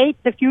create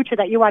the future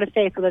that you want to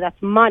face, whether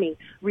that's money,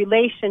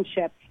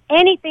 relationship,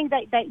 anything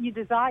that you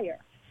desire,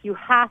 you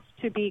have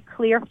to be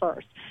clear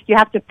first. You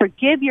have to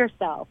forgive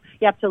yourself.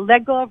 You have to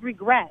let go of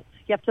regret.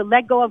 You have to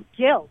let go of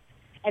guilt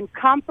and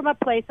come from a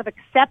place of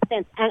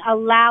acceptance and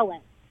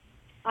allowance.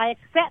 I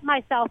accept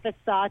myself as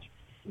such.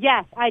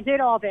 Yes, I did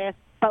all this,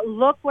 but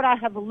look what I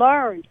have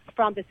learned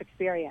from this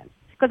experience.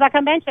 Because like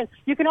I mentioned,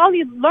 you can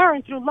only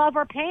learn through love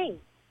or pain.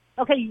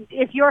 Okay,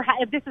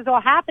 if this is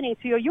all happening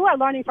to you, you are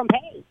learning from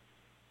pain.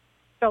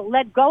 So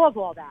let go of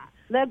all that.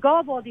 Let go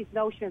of all these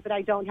notions that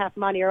I don't have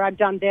money or I've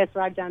done this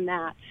or I've done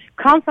that.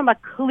 Come from a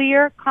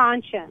clear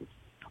conscience.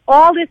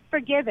 All is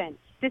forgiven.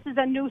 This is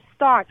a new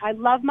start. I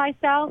love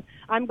myself.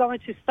 I'm going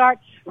to start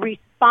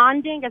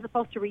responding as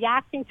opposed to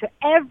reacting to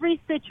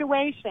every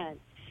situation.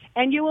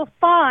 And you will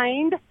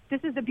find, this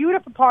is the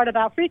beautiful part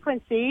about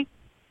frequency,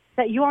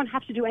 that you won't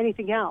have to do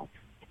anything else.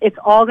 It's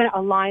all going to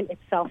align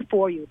itself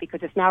for you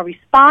because it's now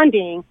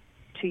responding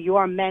to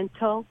your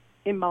mental,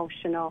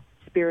 emotional,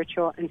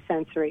 spiritual, and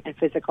sensory and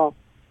physical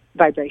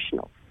vibration.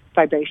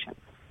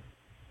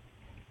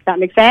 That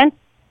make sense?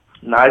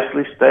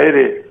 Nicely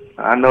stated.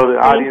 I know the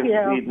audience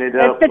is eating it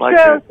up like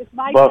a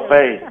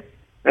buffet.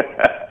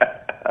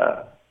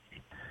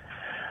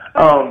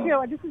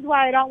 This is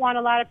why I don't want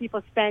a lot of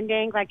people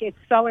spending. Like, it's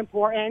so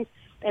important.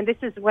 And this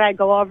is what I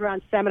go over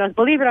on seminars.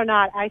 Believe it or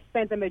not, I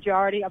spent the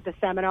majority of the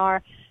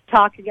seminar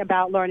talking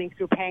about learning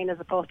through pain as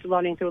opposed to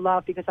learning through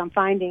love, because I'm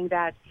finding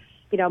that,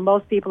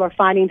 most people are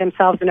finding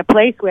themselves in a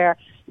place where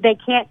they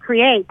can't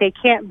create, they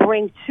can't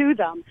bring to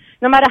them.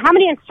 No matter how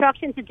many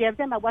instructions you give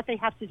them on what they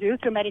have to do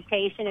through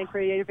meditation and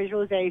creative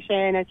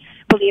visualization and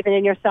believing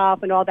in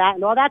yourself and all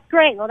that's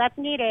great, all that's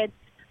needed.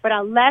 But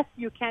unless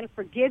you can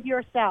forgive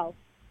yourself,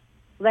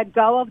 let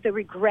go of the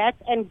regret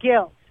and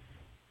guilt,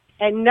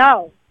 and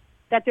know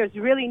that there's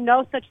really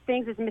no such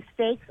things as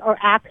mistakes or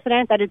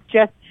accidents, that it's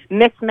just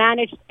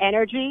mismanaged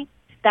energy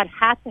that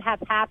has to have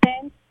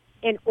happened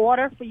in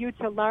order for you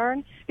to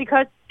learn.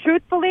 Because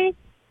truthfully,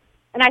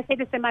 and I say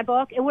this in my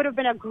book, it would have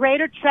been a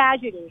greater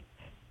tragedy,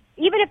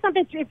 even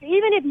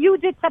if you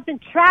did something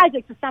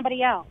tragic to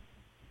somebody else,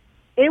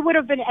 it would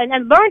have been,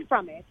 and learned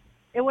from it,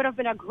 it would have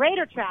been a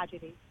greater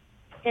tragedy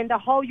in the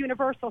whole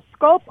universal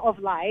scope of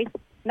life,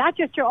 not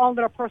just your own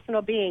little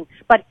personal being,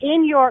 but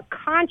in your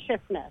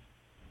consciousness,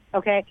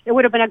 okay? It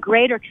would have been a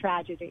greater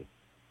tragedy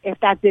if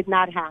that did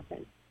not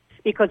happen.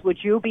 Because would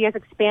you be as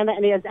expanded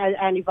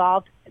and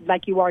evolved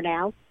like you are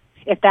now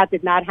if that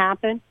did not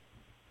happen?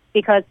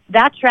 Because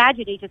that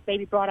tragedy just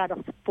maybe brought out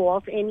a flaw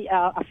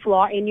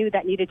in you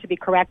that needed to be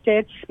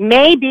corrected.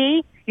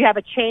 Maybe you have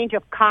a change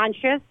of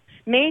conscience.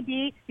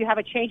 Maybe you have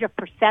a change of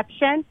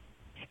perception.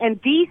 And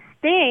these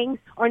things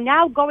are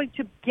now going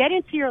to get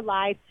into your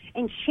life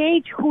and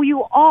change who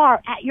you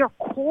are at your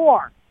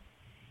core.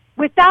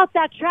 Without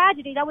that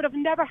tragedy, that would have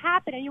never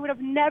happened, and you would have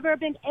never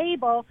been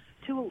able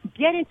to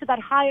get into that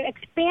higher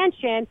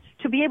expansion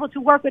to be able to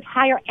work with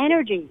higher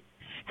energy.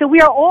 So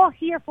we are all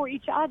here for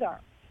each other,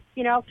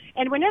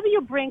 and whenever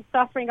you bring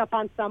suffering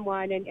upon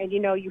someone and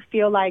you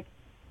feel like,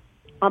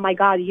 oh my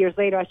God, years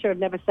later, I should have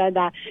never said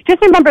that.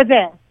 Just remember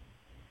this.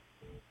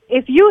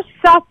 If you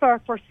suffer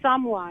for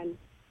someone,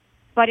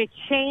 but it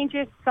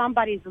changes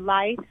somebody's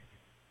life,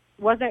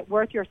 wasn't it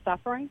worth your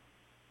suffering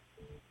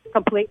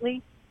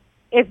completely?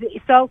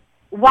 So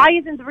why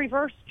isn't the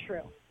reverse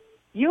true?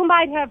 You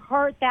might have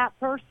hurt that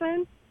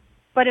person,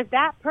 but if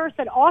that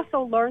person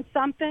also learned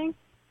something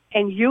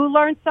and you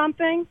learned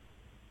something,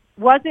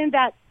 wasn't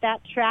that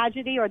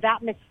tragedy or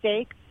that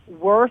mistake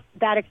worth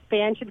that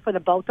expansion for the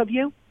both of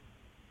you?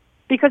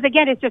 Because,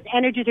 again, it's just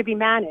energy to be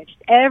managed.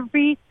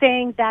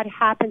 Everything that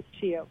happens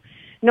to you,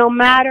 no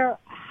matter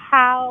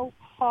how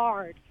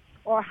hard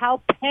or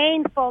how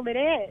painful it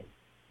is,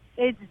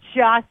 it's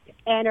just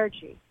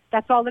energy.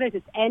 That's all it is.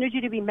 It's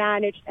energy to be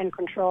managed and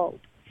controlled.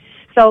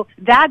 So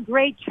that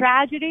great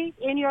tragedy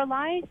in your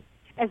life,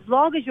 as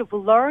long as you've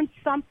learned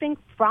something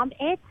from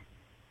it,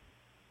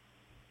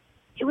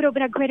 it would have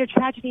been a greater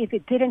tragedy if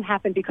it didn't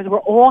happen, because we're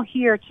all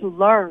here to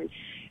learn,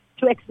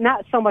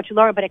 not so much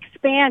learn, but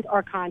expand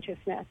our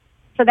consciousness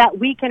so that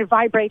we can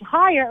vibrate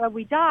higher. When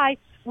we die,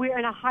 we're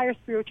in a higher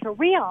spiritual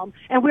realm,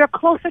 and we're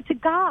closer to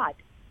God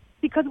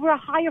because we're a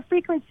higher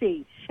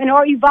frequency. And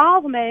our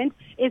evolvement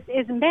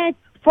is meant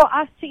for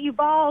us to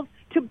evolve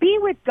to be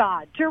with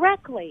God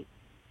directly.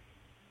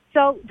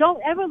 So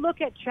don't ever look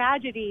at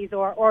tragedies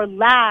or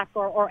lack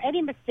or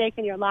any mistake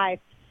in your life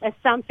as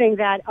something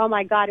that, oh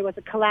my God, it was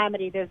a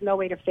calamity, there's no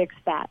way to fix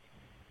that.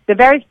 The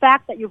very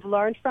fact that you've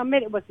learned from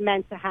it, it was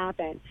meant to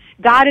happen.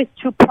 God is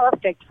too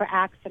perfect for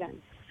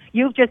accidents.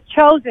 You've just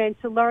chosen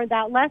to learn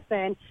that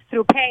lesson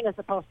through pain as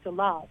opposed to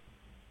love.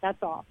 That's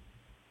all.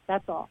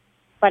 That's all.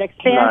 But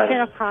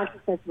expansion of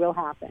consciousness will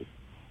happen.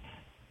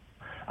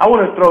 I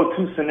want to throw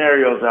two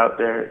scenarios out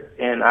there,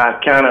 and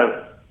I've kind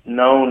of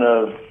known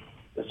of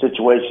a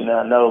situation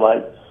that I know,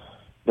 like,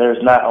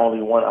 there's not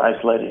only one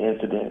isolated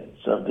incident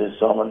of this,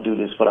 so I'm going to do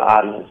this for the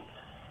audience.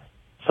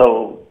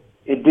 So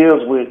it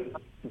deals with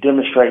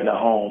demonstrating a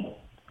home.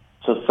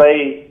 So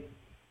say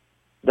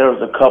there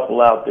was a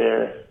couple out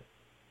there,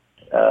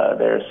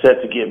 they're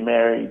set to get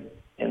married,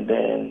 and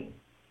then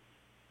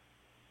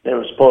they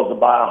were supposed to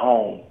buy a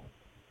home,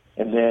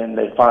 and then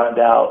they find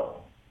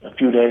out a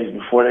few days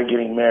before they're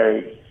getting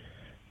married,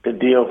 the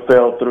deal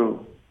fell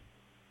through.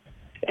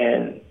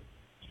 And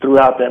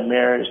throughout that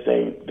marriage,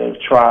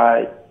 they've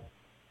tried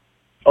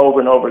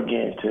over and over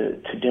again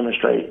to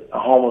demonstrate a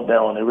home of their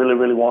own. They really,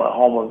 really want a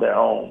home of their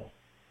own.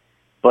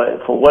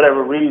 But for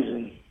whatever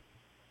reason,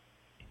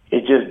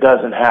 it just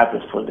doesn't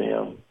happen for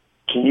them.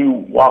 Can you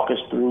walk us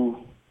through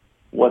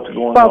what's going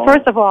on? Well,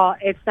 first of all,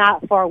 it's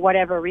not for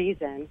whatever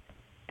reason.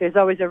 There's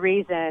always a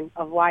reason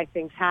of why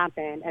things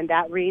happen, and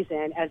that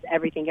reason, as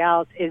everything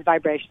else, is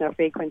vibrational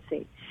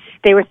frequency.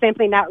 They were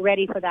simply not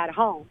ready for that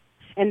home,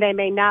 and they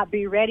may not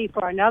be ready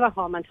for another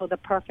home until the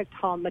perfect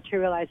home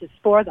materializes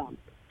for them.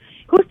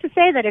 Who's to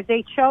say that if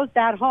they chose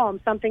that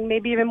home, something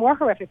maybe even more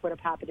horrific would have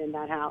happened in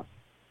that house,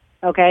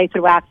 okay,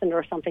 through accident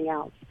or something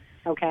else,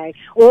 okay?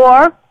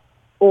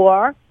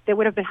 Or they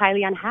would have been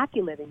highly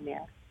unhappy living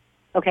there,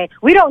 okay?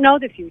 We don't know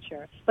the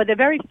future, but the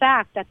very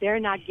fact that they're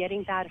not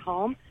getting that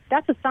home,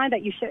 that's a sign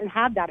that you shouldn't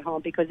have that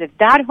home, because if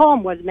that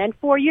home was meant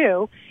for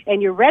you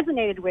and you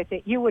resonated with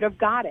it, you would have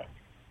got it,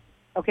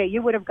 okay?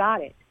 You would have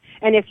got it.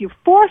 And if you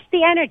force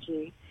the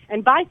energy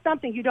and buy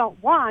something you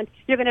don't want,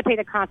 you're going to pay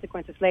the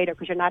consequences later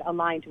because you're not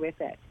aligned with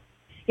it.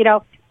 You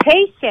know,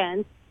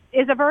 patience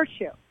is a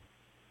virtue,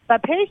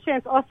 but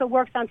patience also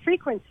works on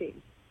frequency.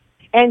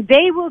 And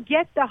they will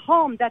get the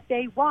home that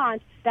they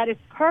want that is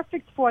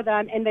perfect for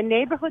them in the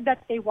neighborhood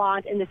that they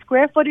want, in the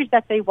square footage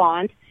that they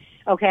want,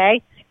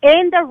 okay,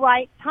 in the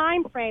right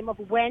time frame of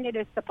when it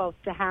is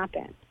supposed to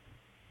happen,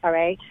 all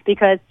right?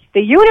 Because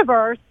the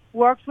universe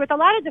works with a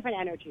lot of different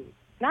energies,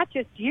 not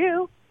just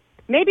you.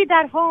 Maybe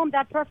that home,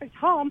 that perfect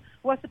home,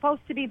 was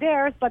supposed to be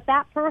theirs, but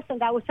that person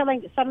that was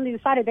selling suddenly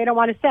decided they don't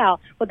want to sell.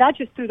 Well, that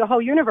just threw the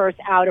whole universe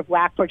out of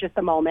whack for just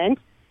a moment,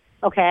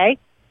 okay?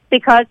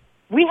 Because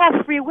we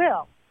have free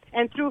will.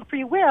 And through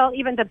free will,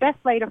 even the best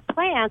laid of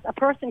plans, a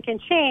person can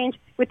change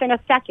within a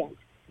second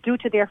due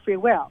to their free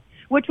will,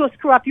 which will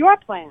screw up your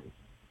plans.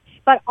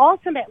 But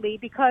ultimately,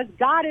 because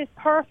God is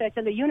perfect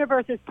and the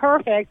universe is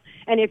perfect,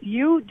 and if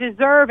you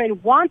deserve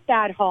and want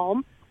that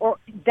home, or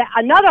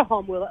another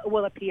home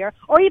will appear,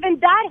 or even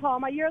that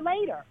home a year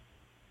later.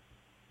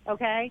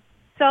 Okay?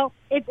 So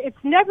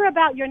it's never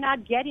about you're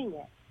not getting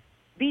it.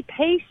 Be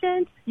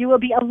patient. You will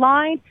be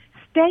aligned.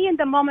 Stay in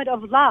the moment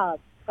of love.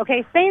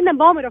 Okay, stay in the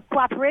moment of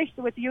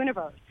cooperation with the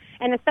universe.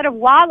 And instead of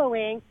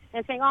wallowing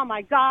and saying, oh,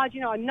 my God,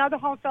 another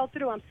home fell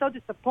through. I'm so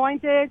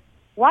disappointed.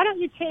 Why don't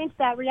you change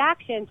that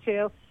reaction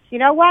to, you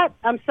know what?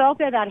 I'm so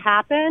glad that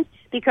happened,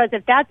 because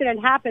if that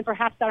didn't happen,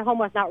 perhaps that home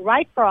was not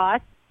right for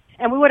us,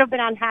 and we would have been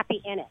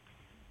unhappy in it.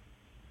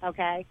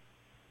 Okay?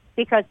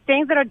 Because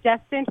things that are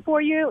destined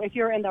for you, if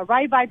you're in the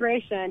right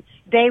vibration,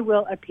 they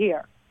will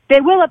appear.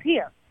 They will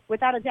appear,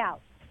 without a doubt.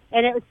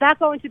 And it's not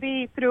going to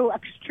be through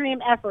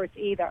extreme efforts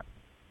either.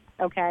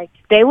 Okay?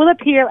 They will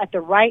appear at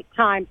the right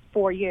time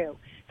for you.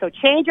 So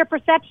change your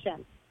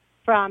perception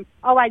from,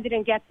 oh, I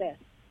didn't get this.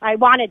 I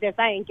wanted this.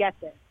 I didn't get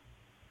this.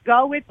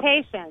 Go with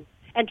patience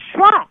and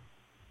trust.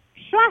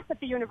 Trust that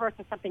the universe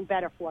has something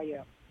better for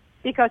you,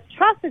 because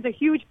trust is a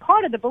huge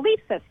part of the belief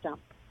system.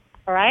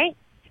 All right?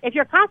 If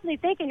you're constantly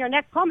thinking your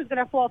next home is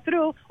going to fall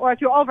through, or if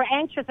you're over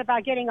anxious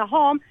about getting a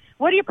home,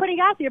 what are you putting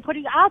out there? You're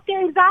putting out there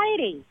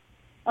anxiety.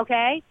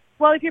 Okay?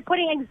 Well, if you're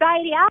putting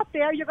anxiety out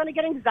there, you're going to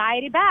get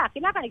anxiety back.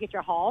 You're not going to get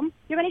your home.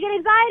 You're going to get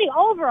anxiety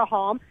over a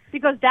home,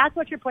 because that's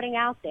what you're putting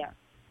out there.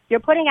 You're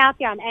putting out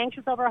there, I'm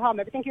anxious over a home.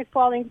 Everything keeps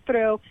falling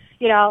through.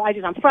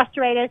 I'm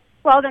frustrated.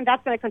 Well, then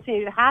that's going to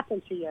continue to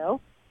happen to you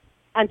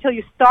until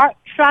you start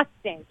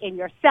trusting in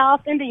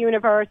yourself, in the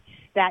universe,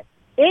 that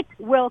it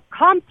will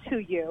come to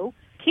you.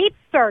 Keep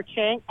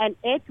searching, and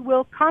it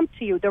will come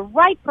to you. The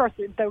right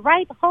person, the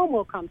right home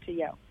will come to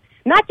you.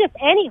 Not just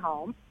any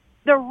home,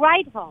 the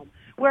right home,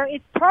 where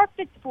it's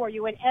perfect for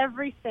you in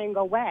every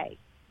single way.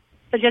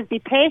 So just be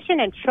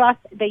patient and trust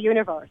the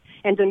universe.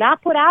 And do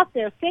not put out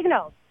there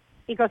signals,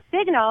 because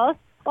signals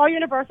are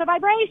universal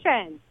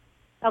vibrations.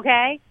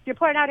 Okay? If you're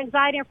putting out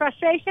anxiety and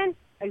frustration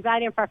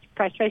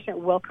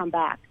will come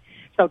back.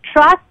 So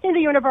trust in the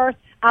universe,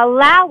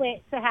 allow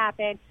it to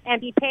happen, and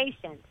be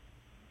patient.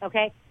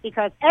 Okay?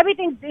 Because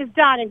everything is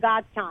done in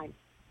God's time.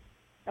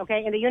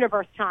 Okay? In the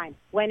universe time,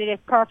 when it is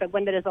perfect,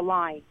 when it is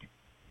aligned.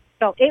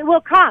 So it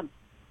will come.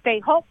 Stay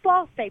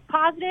hopeful, stay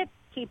positive,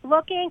 keep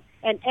looking,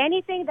 and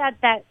anything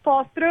that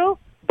falls through,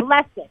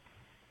 bless it.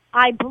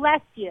 I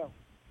bless you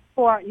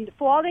for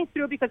falling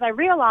through, because I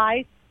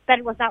realized that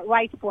it was not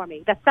right for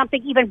me, that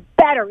something even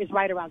better is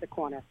right around the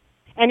corner.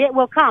 And it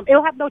will come. It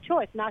will have no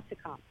choice not to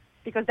come,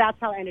 because that's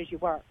how energy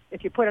works.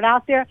 If you put it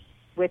out there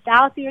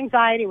without the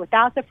anxiety,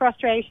 without the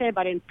frustration,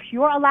 but in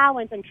pure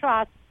allowance and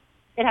trust,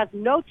 it has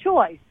no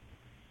choice.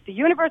 The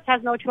universe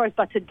has no choice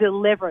but to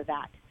deliver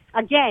that.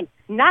 Again,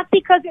 not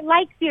because it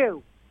likes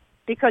you,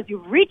 because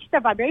you've reached the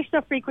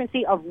vibrational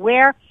frequency of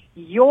where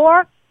in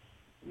your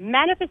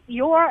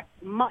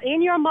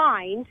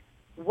mind,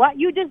 what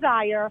you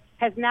desire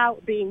has now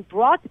been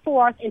brought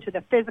forth into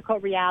the physical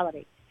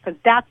reality, because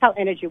that's how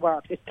energy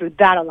works. It's through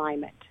that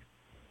alignment.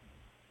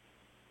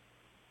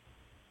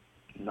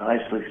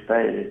 Nicely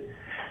stated.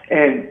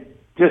 And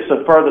just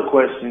a further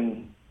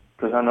question,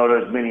 because I know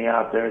there's many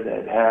out there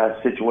that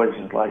have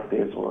situations like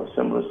this, or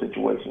similar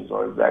situations,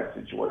 or exact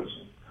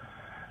situations.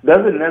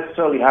 Does it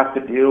necessarily have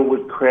to deal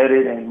with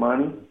credit and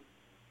money?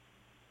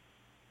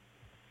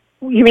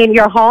 You mean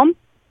your home?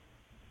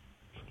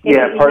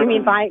 Yeah, you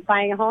mean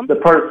buying a home? The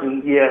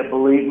person,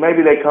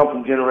 maybe they come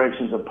from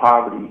generations of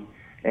poverty,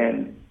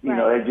 and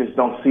they just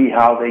don't see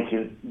how they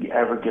can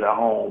ever get a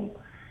home,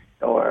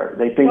 or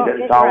they think that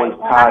it's always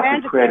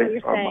tied to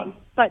credit or money.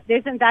 But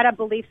isn't that a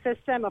belief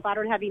system of I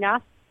don't have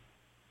enough?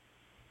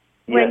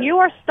 Yes. When you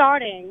are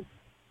starting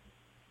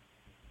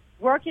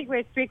working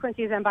with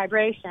frequencies and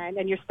vibration,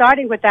 and you're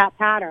starting with that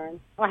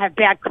pattern, I have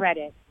bad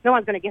credit. No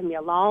one's going to give me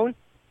a loan.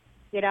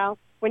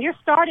 When you're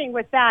starting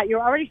with that, you're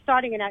already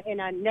starting in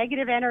a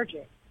negative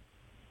energy,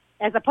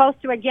 as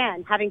opposed to,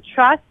 again, having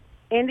trust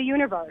in the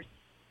universe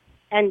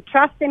and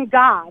trust in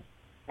God.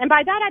 And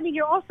by that, I mean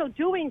you're also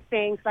doing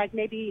things like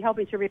maybe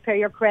helping to repair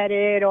your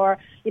credit, or,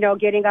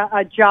 getting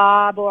a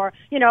job, or,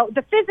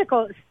 the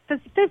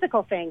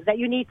physical things that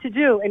you need to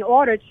do in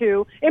order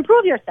to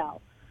improve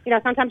yourself.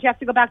 Sometimes you have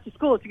to go back to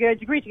school to get a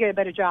degree to get a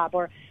better job,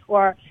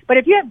 but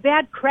if you have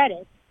bad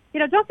credit,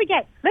 don't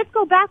forget, let's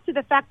go back to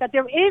the fact that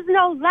there is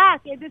no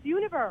lack in this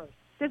universe.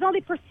 There's only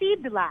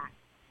perceived lack,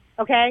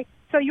 okay?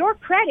 So your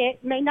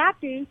credit may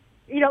not be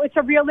it's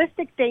a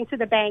realistic thing to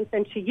the banks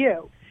and to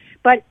you.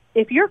 But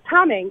if you're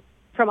coming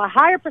from a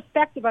higher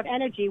perspective of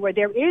energy where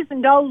there is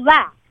no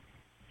lack,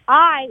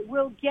 I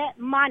will get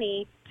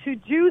money to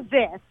do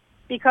this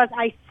because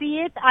I see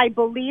it, I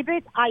believe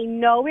it, I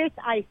know it,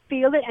 I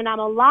feel it, and I'm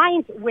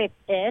aligned with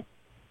it.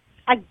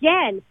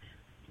 Again,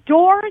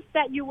 doors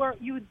that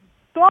you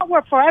thought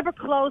were forever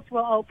closed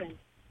will open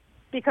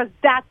because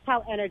that's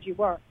how energy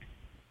works,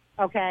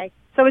 okay?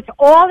 So it's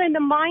all in the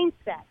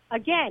mindset.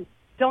 Again,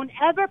 don't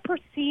ever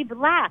perceive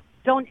lack.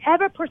 Don't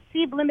ever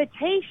perceive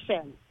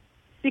limitations.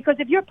 Because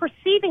if you're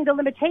perceiving the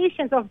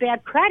limitations of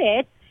bad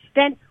credit,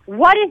 then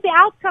what is the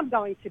outcome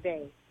going to be?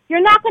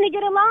 You're not going to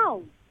get a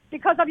loan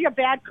because of your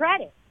bad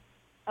credit,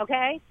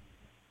 okay?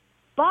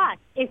 But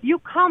if you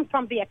come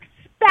from the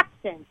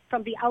acceptance,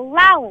 from the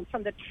allowance,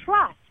 from the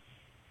trust,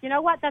 you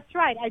know what? That's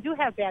right. I do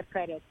have bad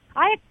credit.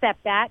 I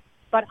accept that,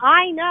 but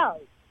I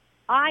know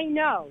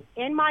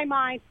in my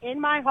mind,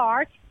 in my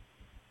heart,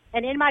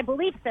 and in my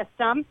belief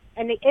system,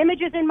 and the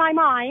images in my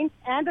mind,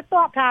 and the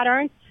thought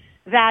patterns,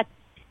 that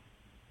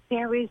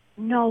there is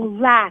no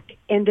lack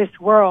in this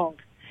world.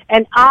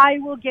 And I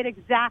will get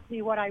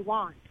exactly what I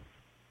want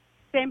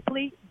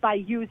simply by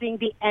using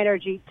the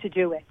energy to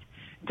do it.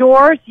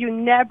 Doors you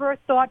never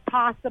thought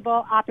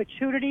possible,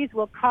 opportunities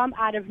will come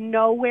out of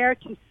nowhere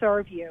to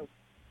serve you.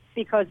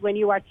 Because when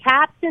you are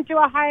tapped into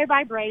a higher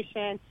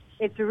vibration,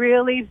 it's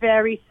really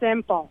very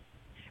simple.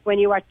 When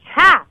you are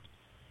tapped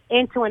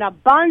into an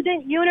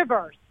abundant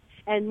universe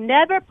and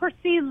never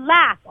perceive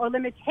lack or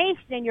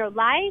limitation in your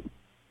life,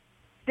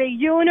 the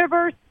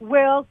universe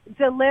will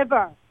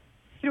deliver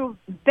through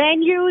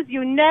venues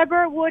you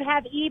never would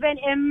have even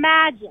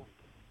imagined.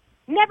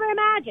 Never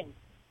imagined.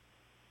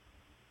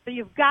 So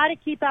you've got to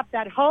keep up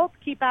that hope,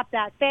 keep up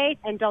that faith,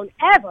 and don't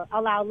ever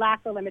allow lack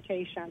or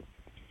limitation,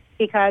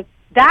 because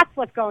that's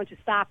what's going to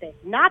stop it,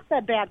 not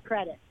the bad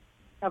credit,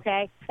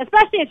 okay?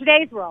 Especially in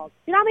today's world.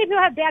 You know how many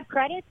people have bad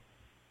credit?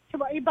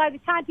 By the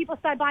time people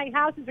start buying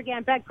houses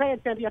again, bad credit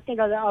is going to be a thing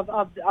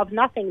of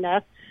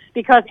nothingness,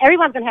 because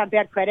everyone's going to have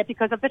bad credit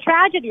because of the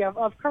tragedy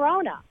of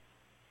Corona,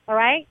 all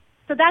right?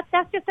 So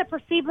that's just a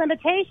perceived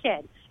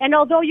limitation. And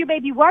although you may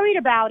be worried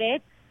about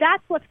it,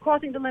 that's what's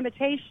causing the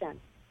limitation,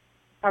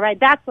 all right?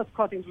 That's what's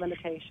causing the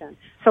limitation.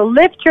 So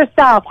lift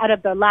yourself out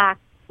of the lack.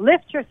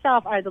 Lift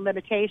yourself out of the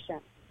limitation,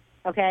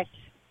 okay?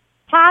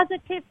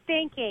 Positive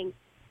thinking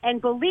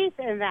and belief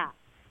in that.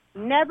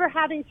 Never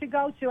having to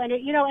go to,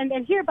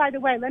 and here, by the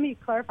way, let me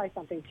clarify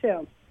something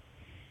too.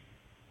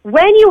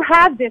 When you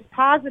have this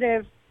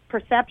positive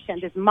perception,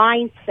 this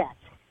mindset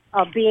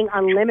of being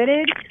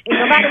unlimited,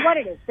 no matter what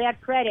it is, bad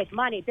credit,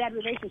 money, bad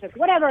relationships,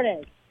 whatever it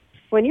is,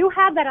 when you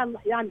have that,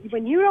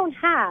 when you don't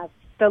have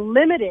the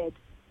limited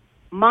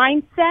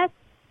mindset,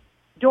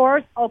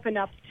 doors open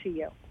up to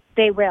you.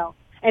 They will.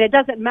 And it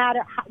doesn't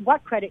matter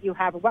what credit you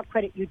have or what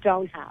credit you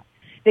don't have.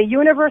 The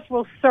universe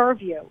will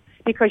serve you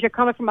because you're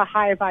coming from a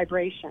higher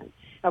vibration,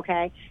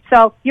 okay?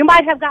 So you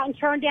might have gotten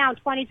turned down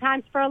 20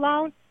 times for a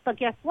loan, but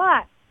guess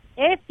what?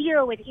 If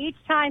you, with each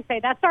time, say,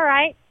 that's all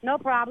right, no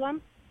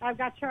problem, I've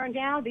got turned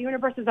down, the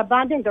universe is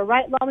abundant, the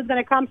right loan is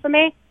going to come for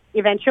me,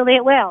 eventually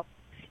it will.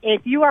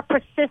 If you are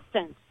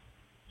persistent,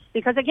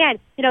 because again,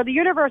 the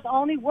universe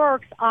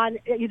works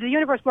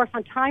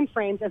on time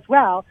frames as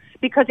well,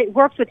 because it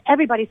works with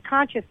everybody's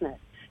consciousness.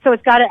 So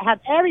it's got to have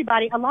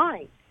everybody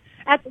aligned.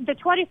 At the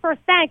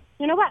 21st Bank,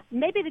 you know what?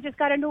 Maybe they just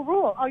got a new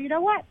rule. Oh, you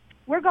know what?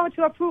 We're going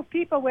to approve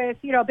people with,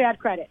 bad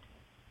credit.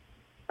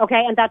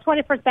 Okay, and that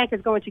 21st Bank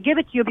is going to give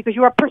it to you because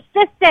you are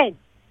persistent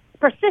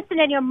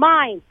in your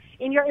mind,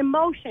 in your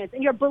emotions,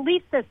 in your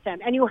belief system,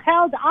 and you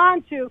held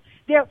on to,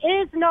 there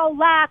is no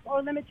lack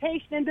or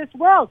limitation in this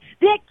world.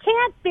 There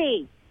can't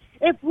be.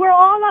 If we're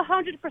all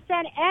 100%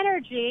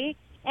 energy,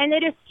 and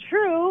it is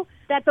true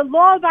that the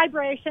law of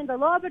vibration, the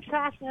law of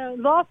attraction,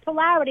 the law of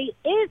polarity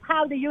is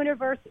how the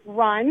universe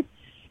runs,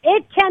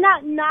 it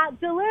cannot not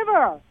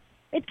deliver.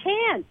 It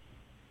can't.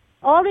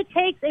 All it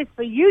takes is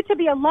for you to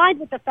be aligned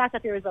with the fact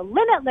that there is a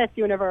limitless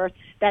universe,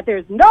 that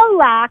there's no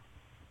lack,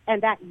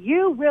 and that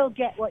you will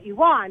get what you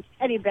want,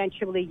 and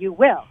eventually you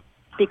will.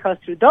 Because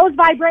through those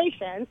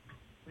vibrations,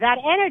 that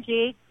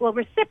energy will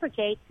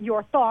reciprocate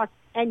your thoughts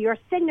and your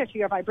signature,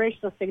 your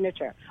vibrational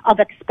signature of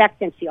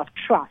expectancy, of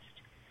trust,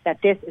 that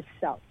this is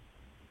so.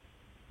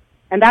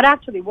 And that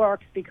actually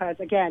works because,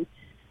 again,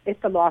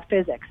 it's the law of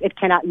physics. It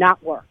cannot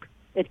not work.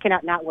 It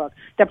cannot not work.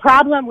 The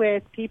problem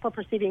with people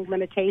perceiving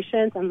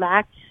limitations and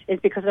lack is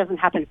because it doesn't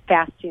happen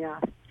fast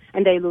enough,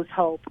 and they lose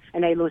hope,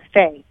 and they lose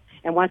faith.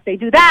 And once they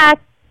do that,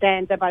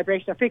 then the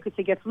vibrational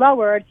frequency gets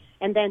lowered,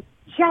 and then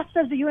just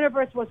as the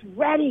universe was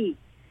ready,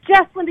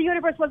 just when the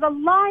universe was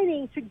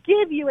aligning to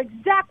give you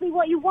exactly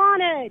what you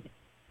wanted,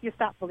 you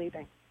stopped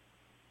believing.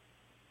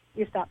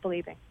 You stopped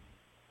believing.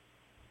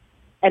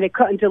 And it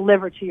couldn't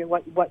deliver to you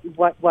what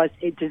was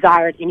it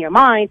desired in your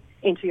mind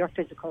into your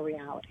physical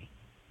reality.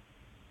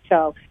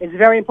 So it's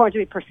very important to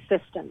be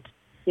persistent.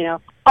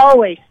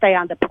 Always stay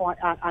on the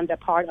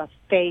part of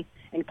faith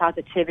and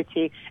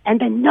positivity, and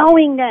the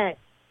knowingness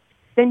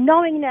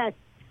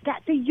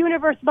that the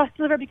universe must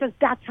deliver, because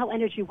that's how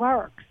energy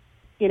works.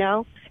 You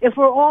know, if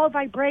we're all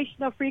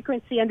vibrational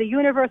frequency and the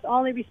universe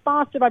only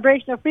responds to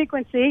vibrational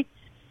frequency,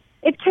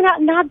 it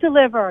cannot not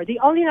deliver. The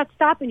only not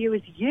stopping you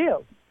is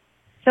you.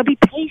 So be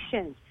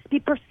patient, be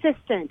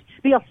persistent,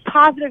 be a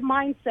positive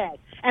mindset,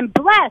 and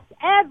bless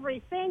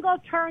every single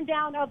turn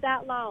down of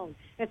that loan.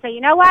 And say, you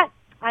know what?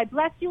 I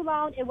bless you,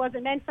 loan. It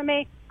wasn't meant for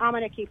me. I'm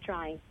going to keep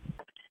trying.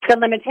 The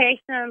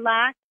limitation and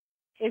lack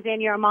is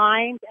in your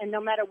mind, and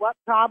no matter what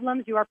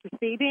problems you are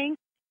perceiving,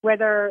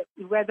 whether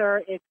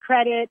it's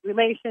credit,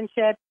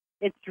 relationship,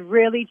 it's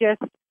really just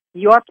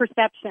your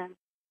perception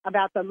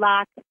about the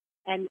lack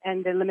and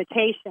the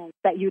limitations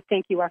that you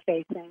think you are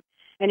facing.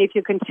 And if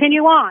you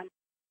continue on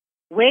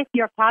with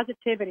your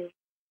positivity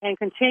and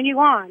continue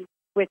on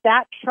with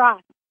that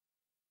trust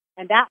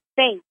and that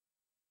faith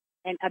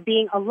and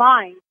being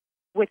aligned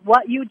with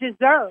what you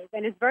deserve,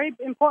 and it's very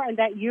important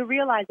that you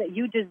realize that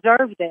you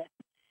deserve this,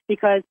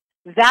 because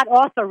that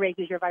also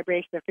raises your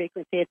vibrational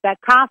frequency. It's that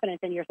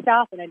confidence in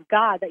yourself and in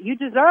God that you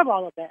deserve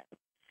all of this.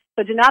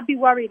 So do not be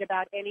worried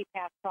about any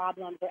past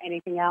problems or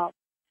anything else,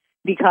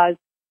 because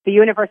the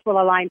universe will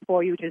align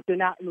for you. Just do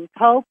not lose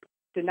hope.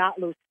 Do not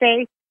lose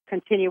faith.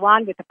 Continue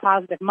on with the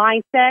positive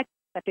mindset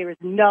that there is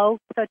no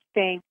such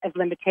thing as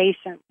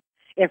limitations.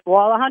 If we're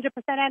all 100%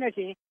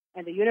 energy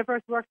and the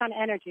universe works on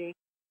energy,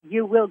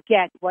 you will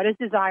get what is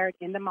desired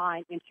in the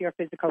mind into your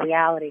physical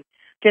reality.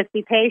 Just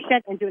be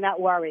patient and do not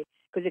worry.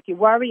 Because if you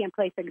worry and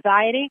place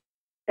anxiety,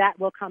 that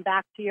will come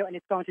back to you, and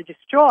it's going to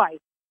destroy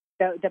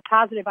the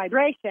positive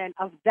vibration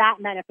of that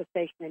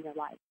manifestation in your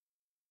life.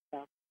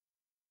 So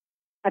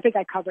I think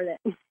I covered it.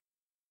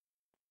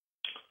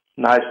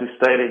 Nicely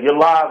stated. You're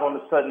live on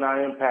the Sudden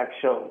Eye Impact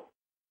Show.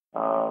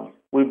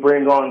 We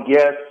bring on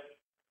guests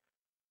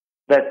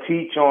that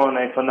teach on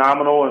a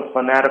phenomenal and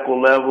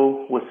fanatical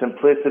level with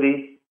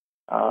simplicity,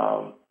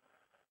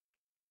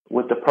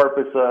 with the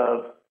purpose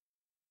of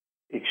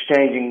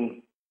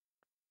exchanging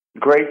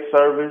great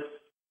service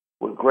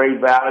with great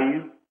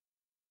value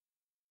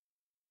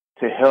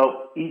to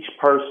help each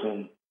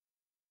person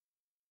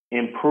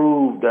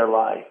improve their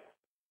life,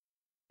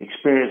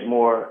 experience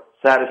more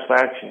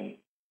satisfaction,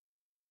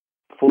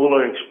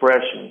 fuller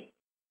expression,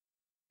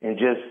 and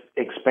just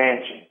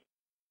expansion.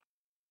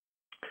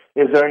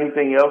 Is there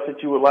anything else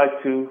that you would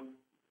like to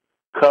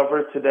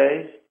cover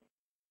today?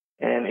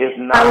 And if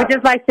not, I would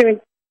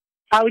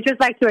just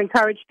like to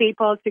encourage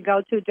people to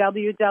go to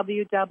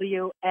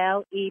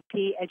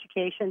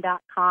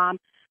www.lepeducation.com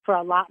for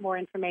a lot more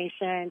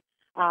information,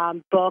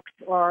 books,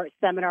 or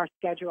seminar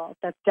schedules.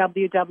 That's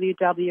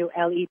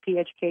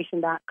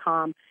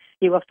www.lepeducation.com.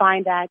 You will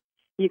find that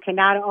you can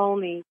not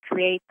only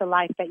create the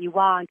life that you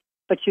want,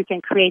 but you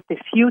can create the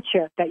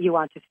future that you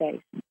want to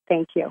face.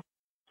 Thank you.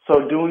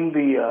 So during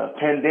the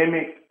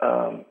pandemic,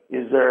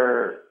 is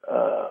there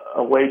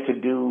a way to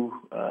do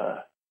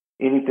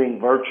anything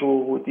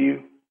virtual with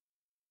you?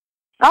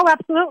 Oh,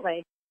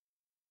 absolutely.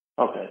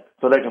 Okay.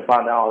 So they can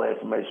find out all the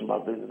information by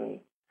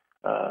visiting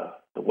the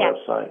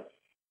website.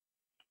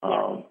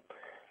 Yes.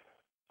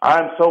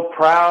 I'm so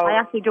proud. I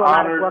actually do a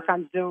lot of work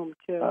on Zoom,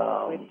 too,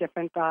 with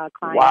different clients.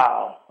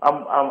 Wow.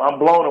 I'm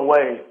blown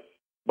away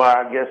by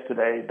our guest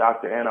today,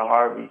 Dr. Anna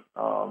Harvey.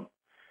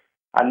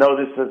 I know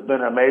this has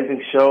been an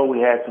amazing show. We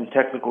had some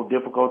technical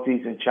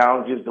difficulties and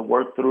challenges to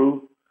work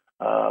through,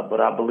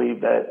 but I believe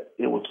that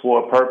it was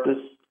for a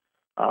purpose.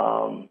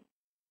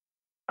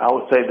 I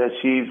would say that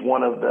she's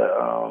one of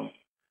the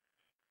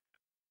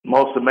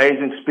most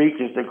amazing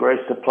speakers that grace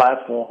the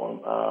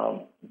platform.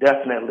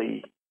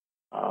 Definitely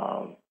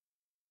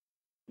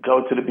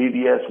go to the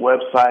BBS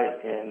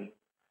website and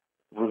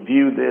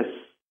review this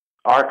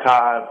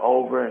archive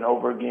over and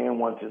over again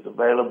once it's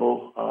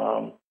available.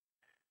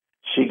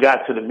 She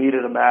got to the meat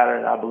of the matter,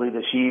 and I believe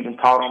that she even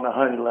taught on the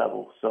honey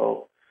level.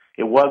 So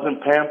it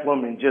wasn't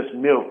pamphlet and just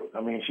milk. I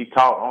mean, she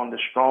taught on the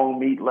strong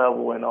meat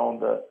level and on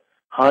the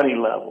honey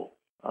level.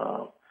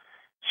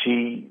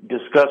 She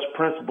discussed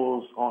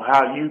principles on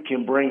how you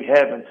can bring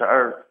heaven to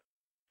earth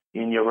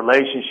in your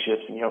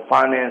relationships, in your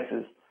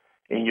finances,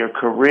 in your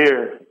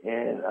career,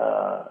 in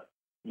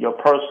your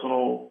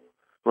personal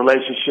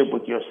relationship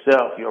with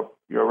yourself, your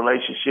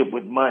relationship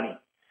with money.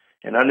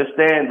 And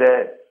understand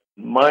that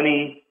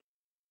money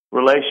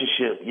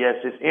relationship,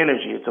 yes, it's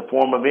energy. It's a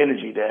form of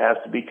energy that has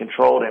to be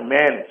controlled and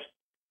managed.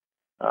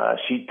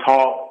 She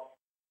taught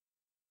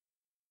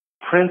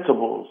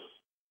principles,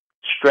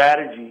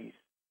 strategies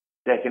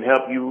that can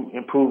help you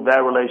improve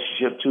that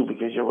relationship too,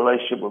 because your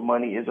relationship with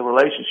money is a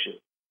relationship.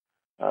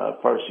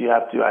 First, you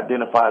have to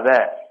identify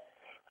that.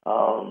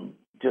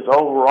 Just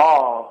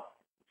overall,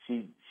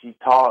 she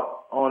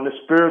taught on the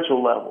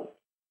spiritual level.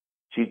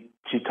 She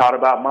taught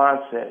about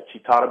mindset. She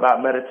taught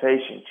about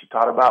meditation. She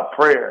taught about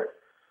prayer.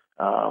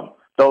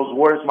 Those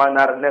words might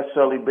not have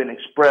necessarily been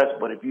expressed,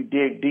 but if you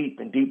dig deep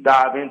and deep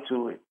dive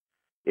into it,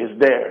 it's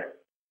there.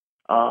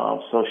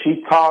 So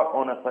she taught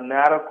on a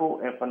fanatical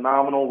and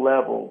phenomenal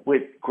level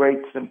with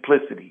great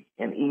simplicity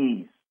and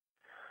ease.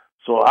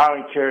 So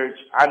I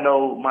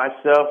know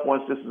myself,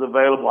 once this is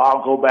available,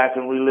 I'll go back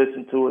and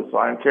re-listen to it. So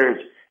I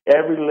encourage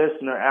every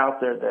listener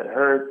out there that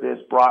heard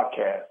this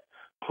broadcast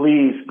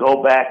please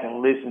go back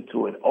and listen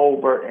to it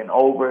over and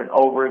over and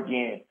over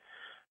again.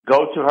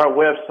 Go to her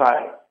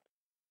website,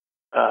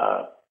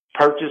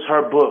 purchase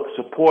her book,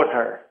 support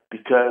her,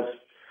 because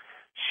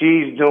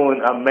she's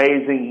doing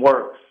amazing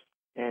works,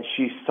 and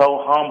she's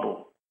so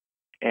humble,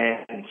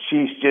 and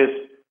she's just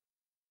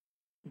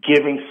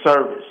giving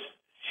service.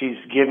 She's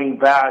giving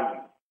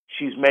value.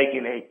 She's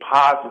making a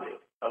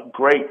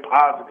great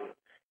positive,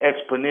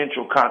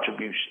 exponential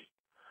contribution.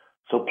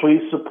 So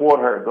please support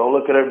her. Go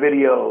look at her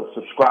videos,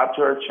 subscribe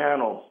to her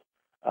channels,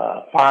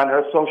 find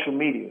her social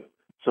media,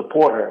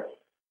 support her.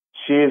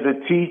 She is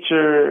a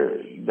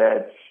teacher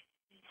that's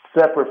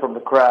separate from the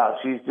crowd.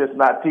 She's just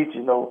not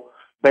teaching no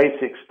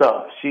basic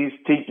stuff. She's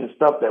teaching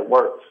stuff that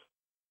works.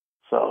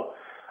 So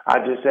I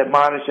just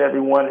admonish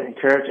everyone and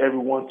encourage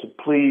everyone to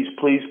please,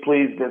 please,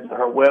 please visit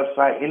her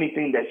website.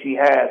 Anything that she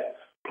has,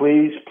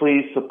 please,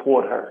 please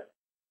support her,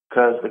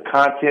 because the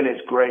content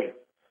is great.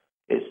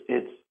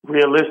 It's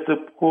realistic,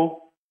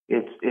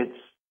 it's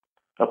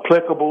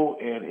applicable,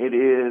 and it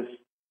is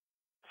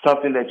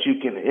something that you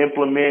can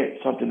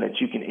implement, something that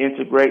you can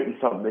integrate, and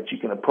something that you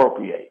can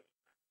appropriate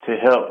to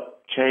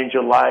help change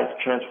your life,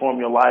 transform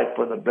your life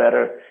for the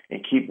better,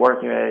 and keep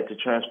working at it to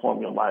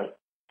transform your life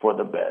for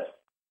the best.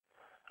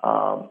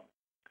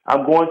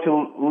 I'm going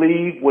to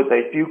leave with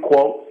a few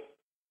quotes.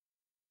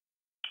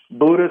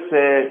 Buddha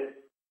said,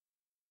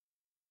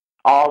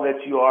 all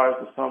that you are is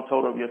the sum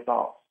total of your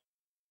thoughts.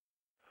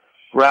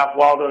 Ralph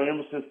Waldo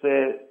Emerson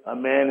said, a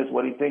man is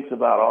what he thinks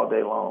about all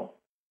day long.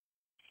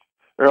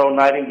 Earl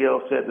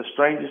Nightingale said, the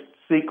strangest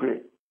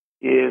secret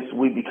is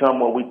we become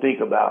what we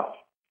think about.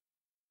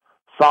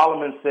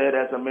 Solomon said,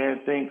 as a man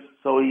thinks,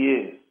 so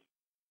he is.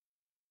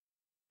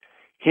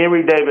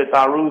 Henry David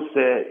Thoreau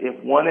said,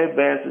 if one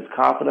advances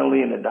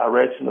confidently in the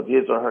direction of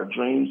his or her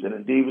dreams and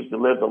endeavors to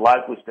live the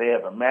life which they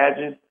have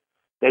imagined,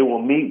 they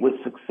will meet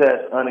with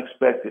success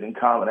unexpected in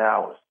common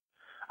hours.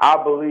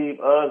 I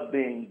believe us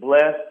being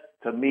blessed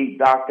to meet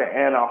Dr.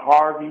 Anna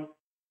Harvey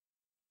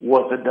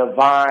was a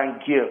divine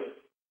gift.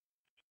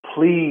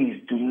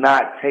 Please do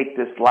not take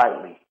this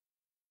lightly.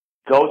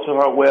 Go to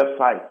her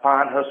website,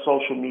 find her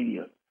social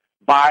media,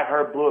 buy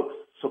her books,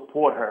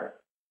 support her.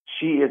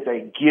 She is a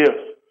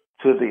gift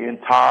to the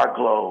entire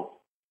globe.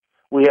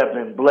 We have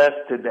been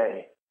blessed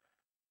today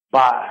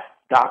by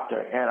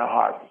Dr. Anna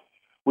Harvey.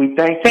 We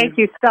thank you. Thank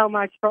you so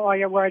much for all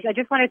your words. I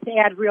just wanted to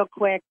add real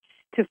quick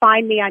to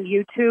find me on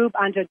YouTube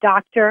under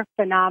Dr.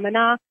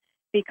 Phenomena,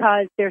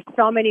 because there's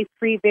so many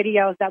free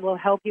videos that will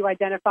help you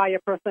identify your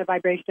personal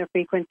vibrational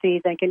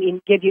frequencies and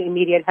can give you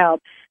immediate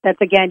help. That's,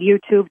 again,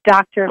 YouTube,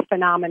 Dr.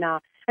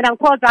 Phenomena. And I'm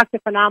called Dr.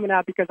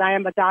 Phenomena because I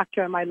am a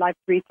doctor and my life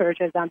research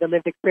is on the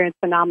lived experience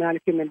phenomenon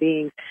of human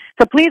beings.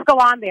 So please go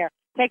on there.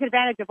 Take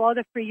advantage of all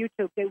the free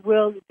YouTube. It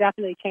will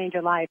definitely change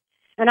your life.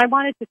 And I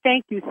wanted to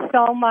thank you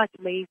so much,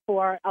 Lee,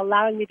 for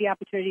allowing me the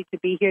opportunity to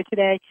be here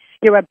today.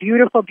 You're a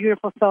beautiful,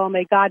 beautiful soul.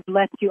 May God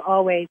bless you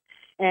always.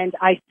 And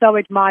I so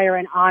admire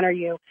and honor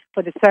you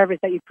for the service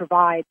that you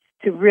provide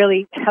to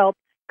really help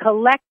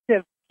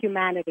collective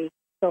humanity.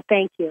 So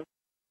thank you.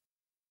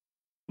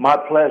 My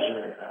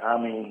pleasure. I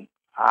mean,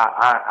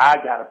 I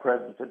got a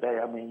present today.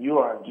 I mean, you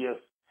are a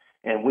gift,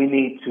 and we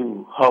need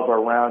to hover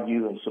around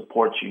you and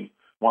support you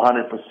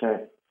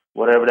 100%,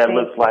 whatever that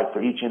looks like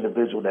for each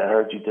individual that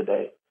heard you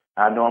today.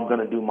 I know I'm going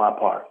to do my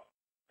part.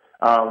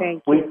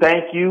 We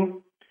thank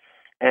you,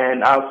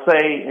 and I'll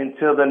say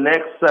until the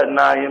next Sudden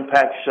Eye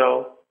Impact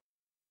show,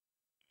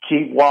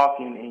 keep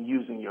walking and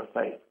using your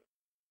faith.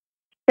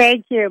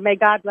 Thank you. May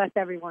God bless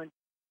everyone.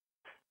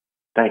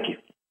 Thank you.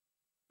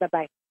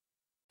 Bye-bye.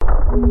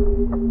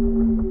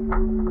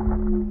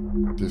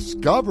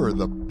 Discover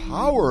the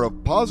power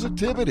of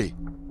positivity.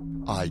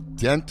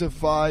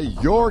 Identify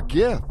your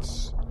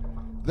gifts.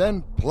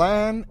 Then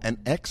plan and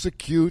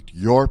execute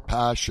your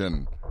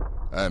passion.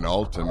 And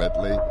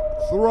ultimately,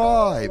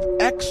 thrive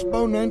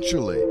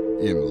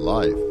exponentially in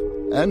life.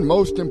 And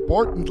most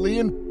importantly,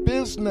 in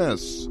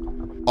business.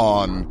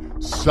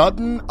 On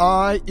Sudden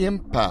Eye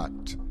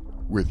Impact.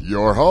 With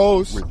your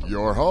host,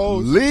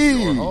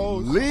 Lee.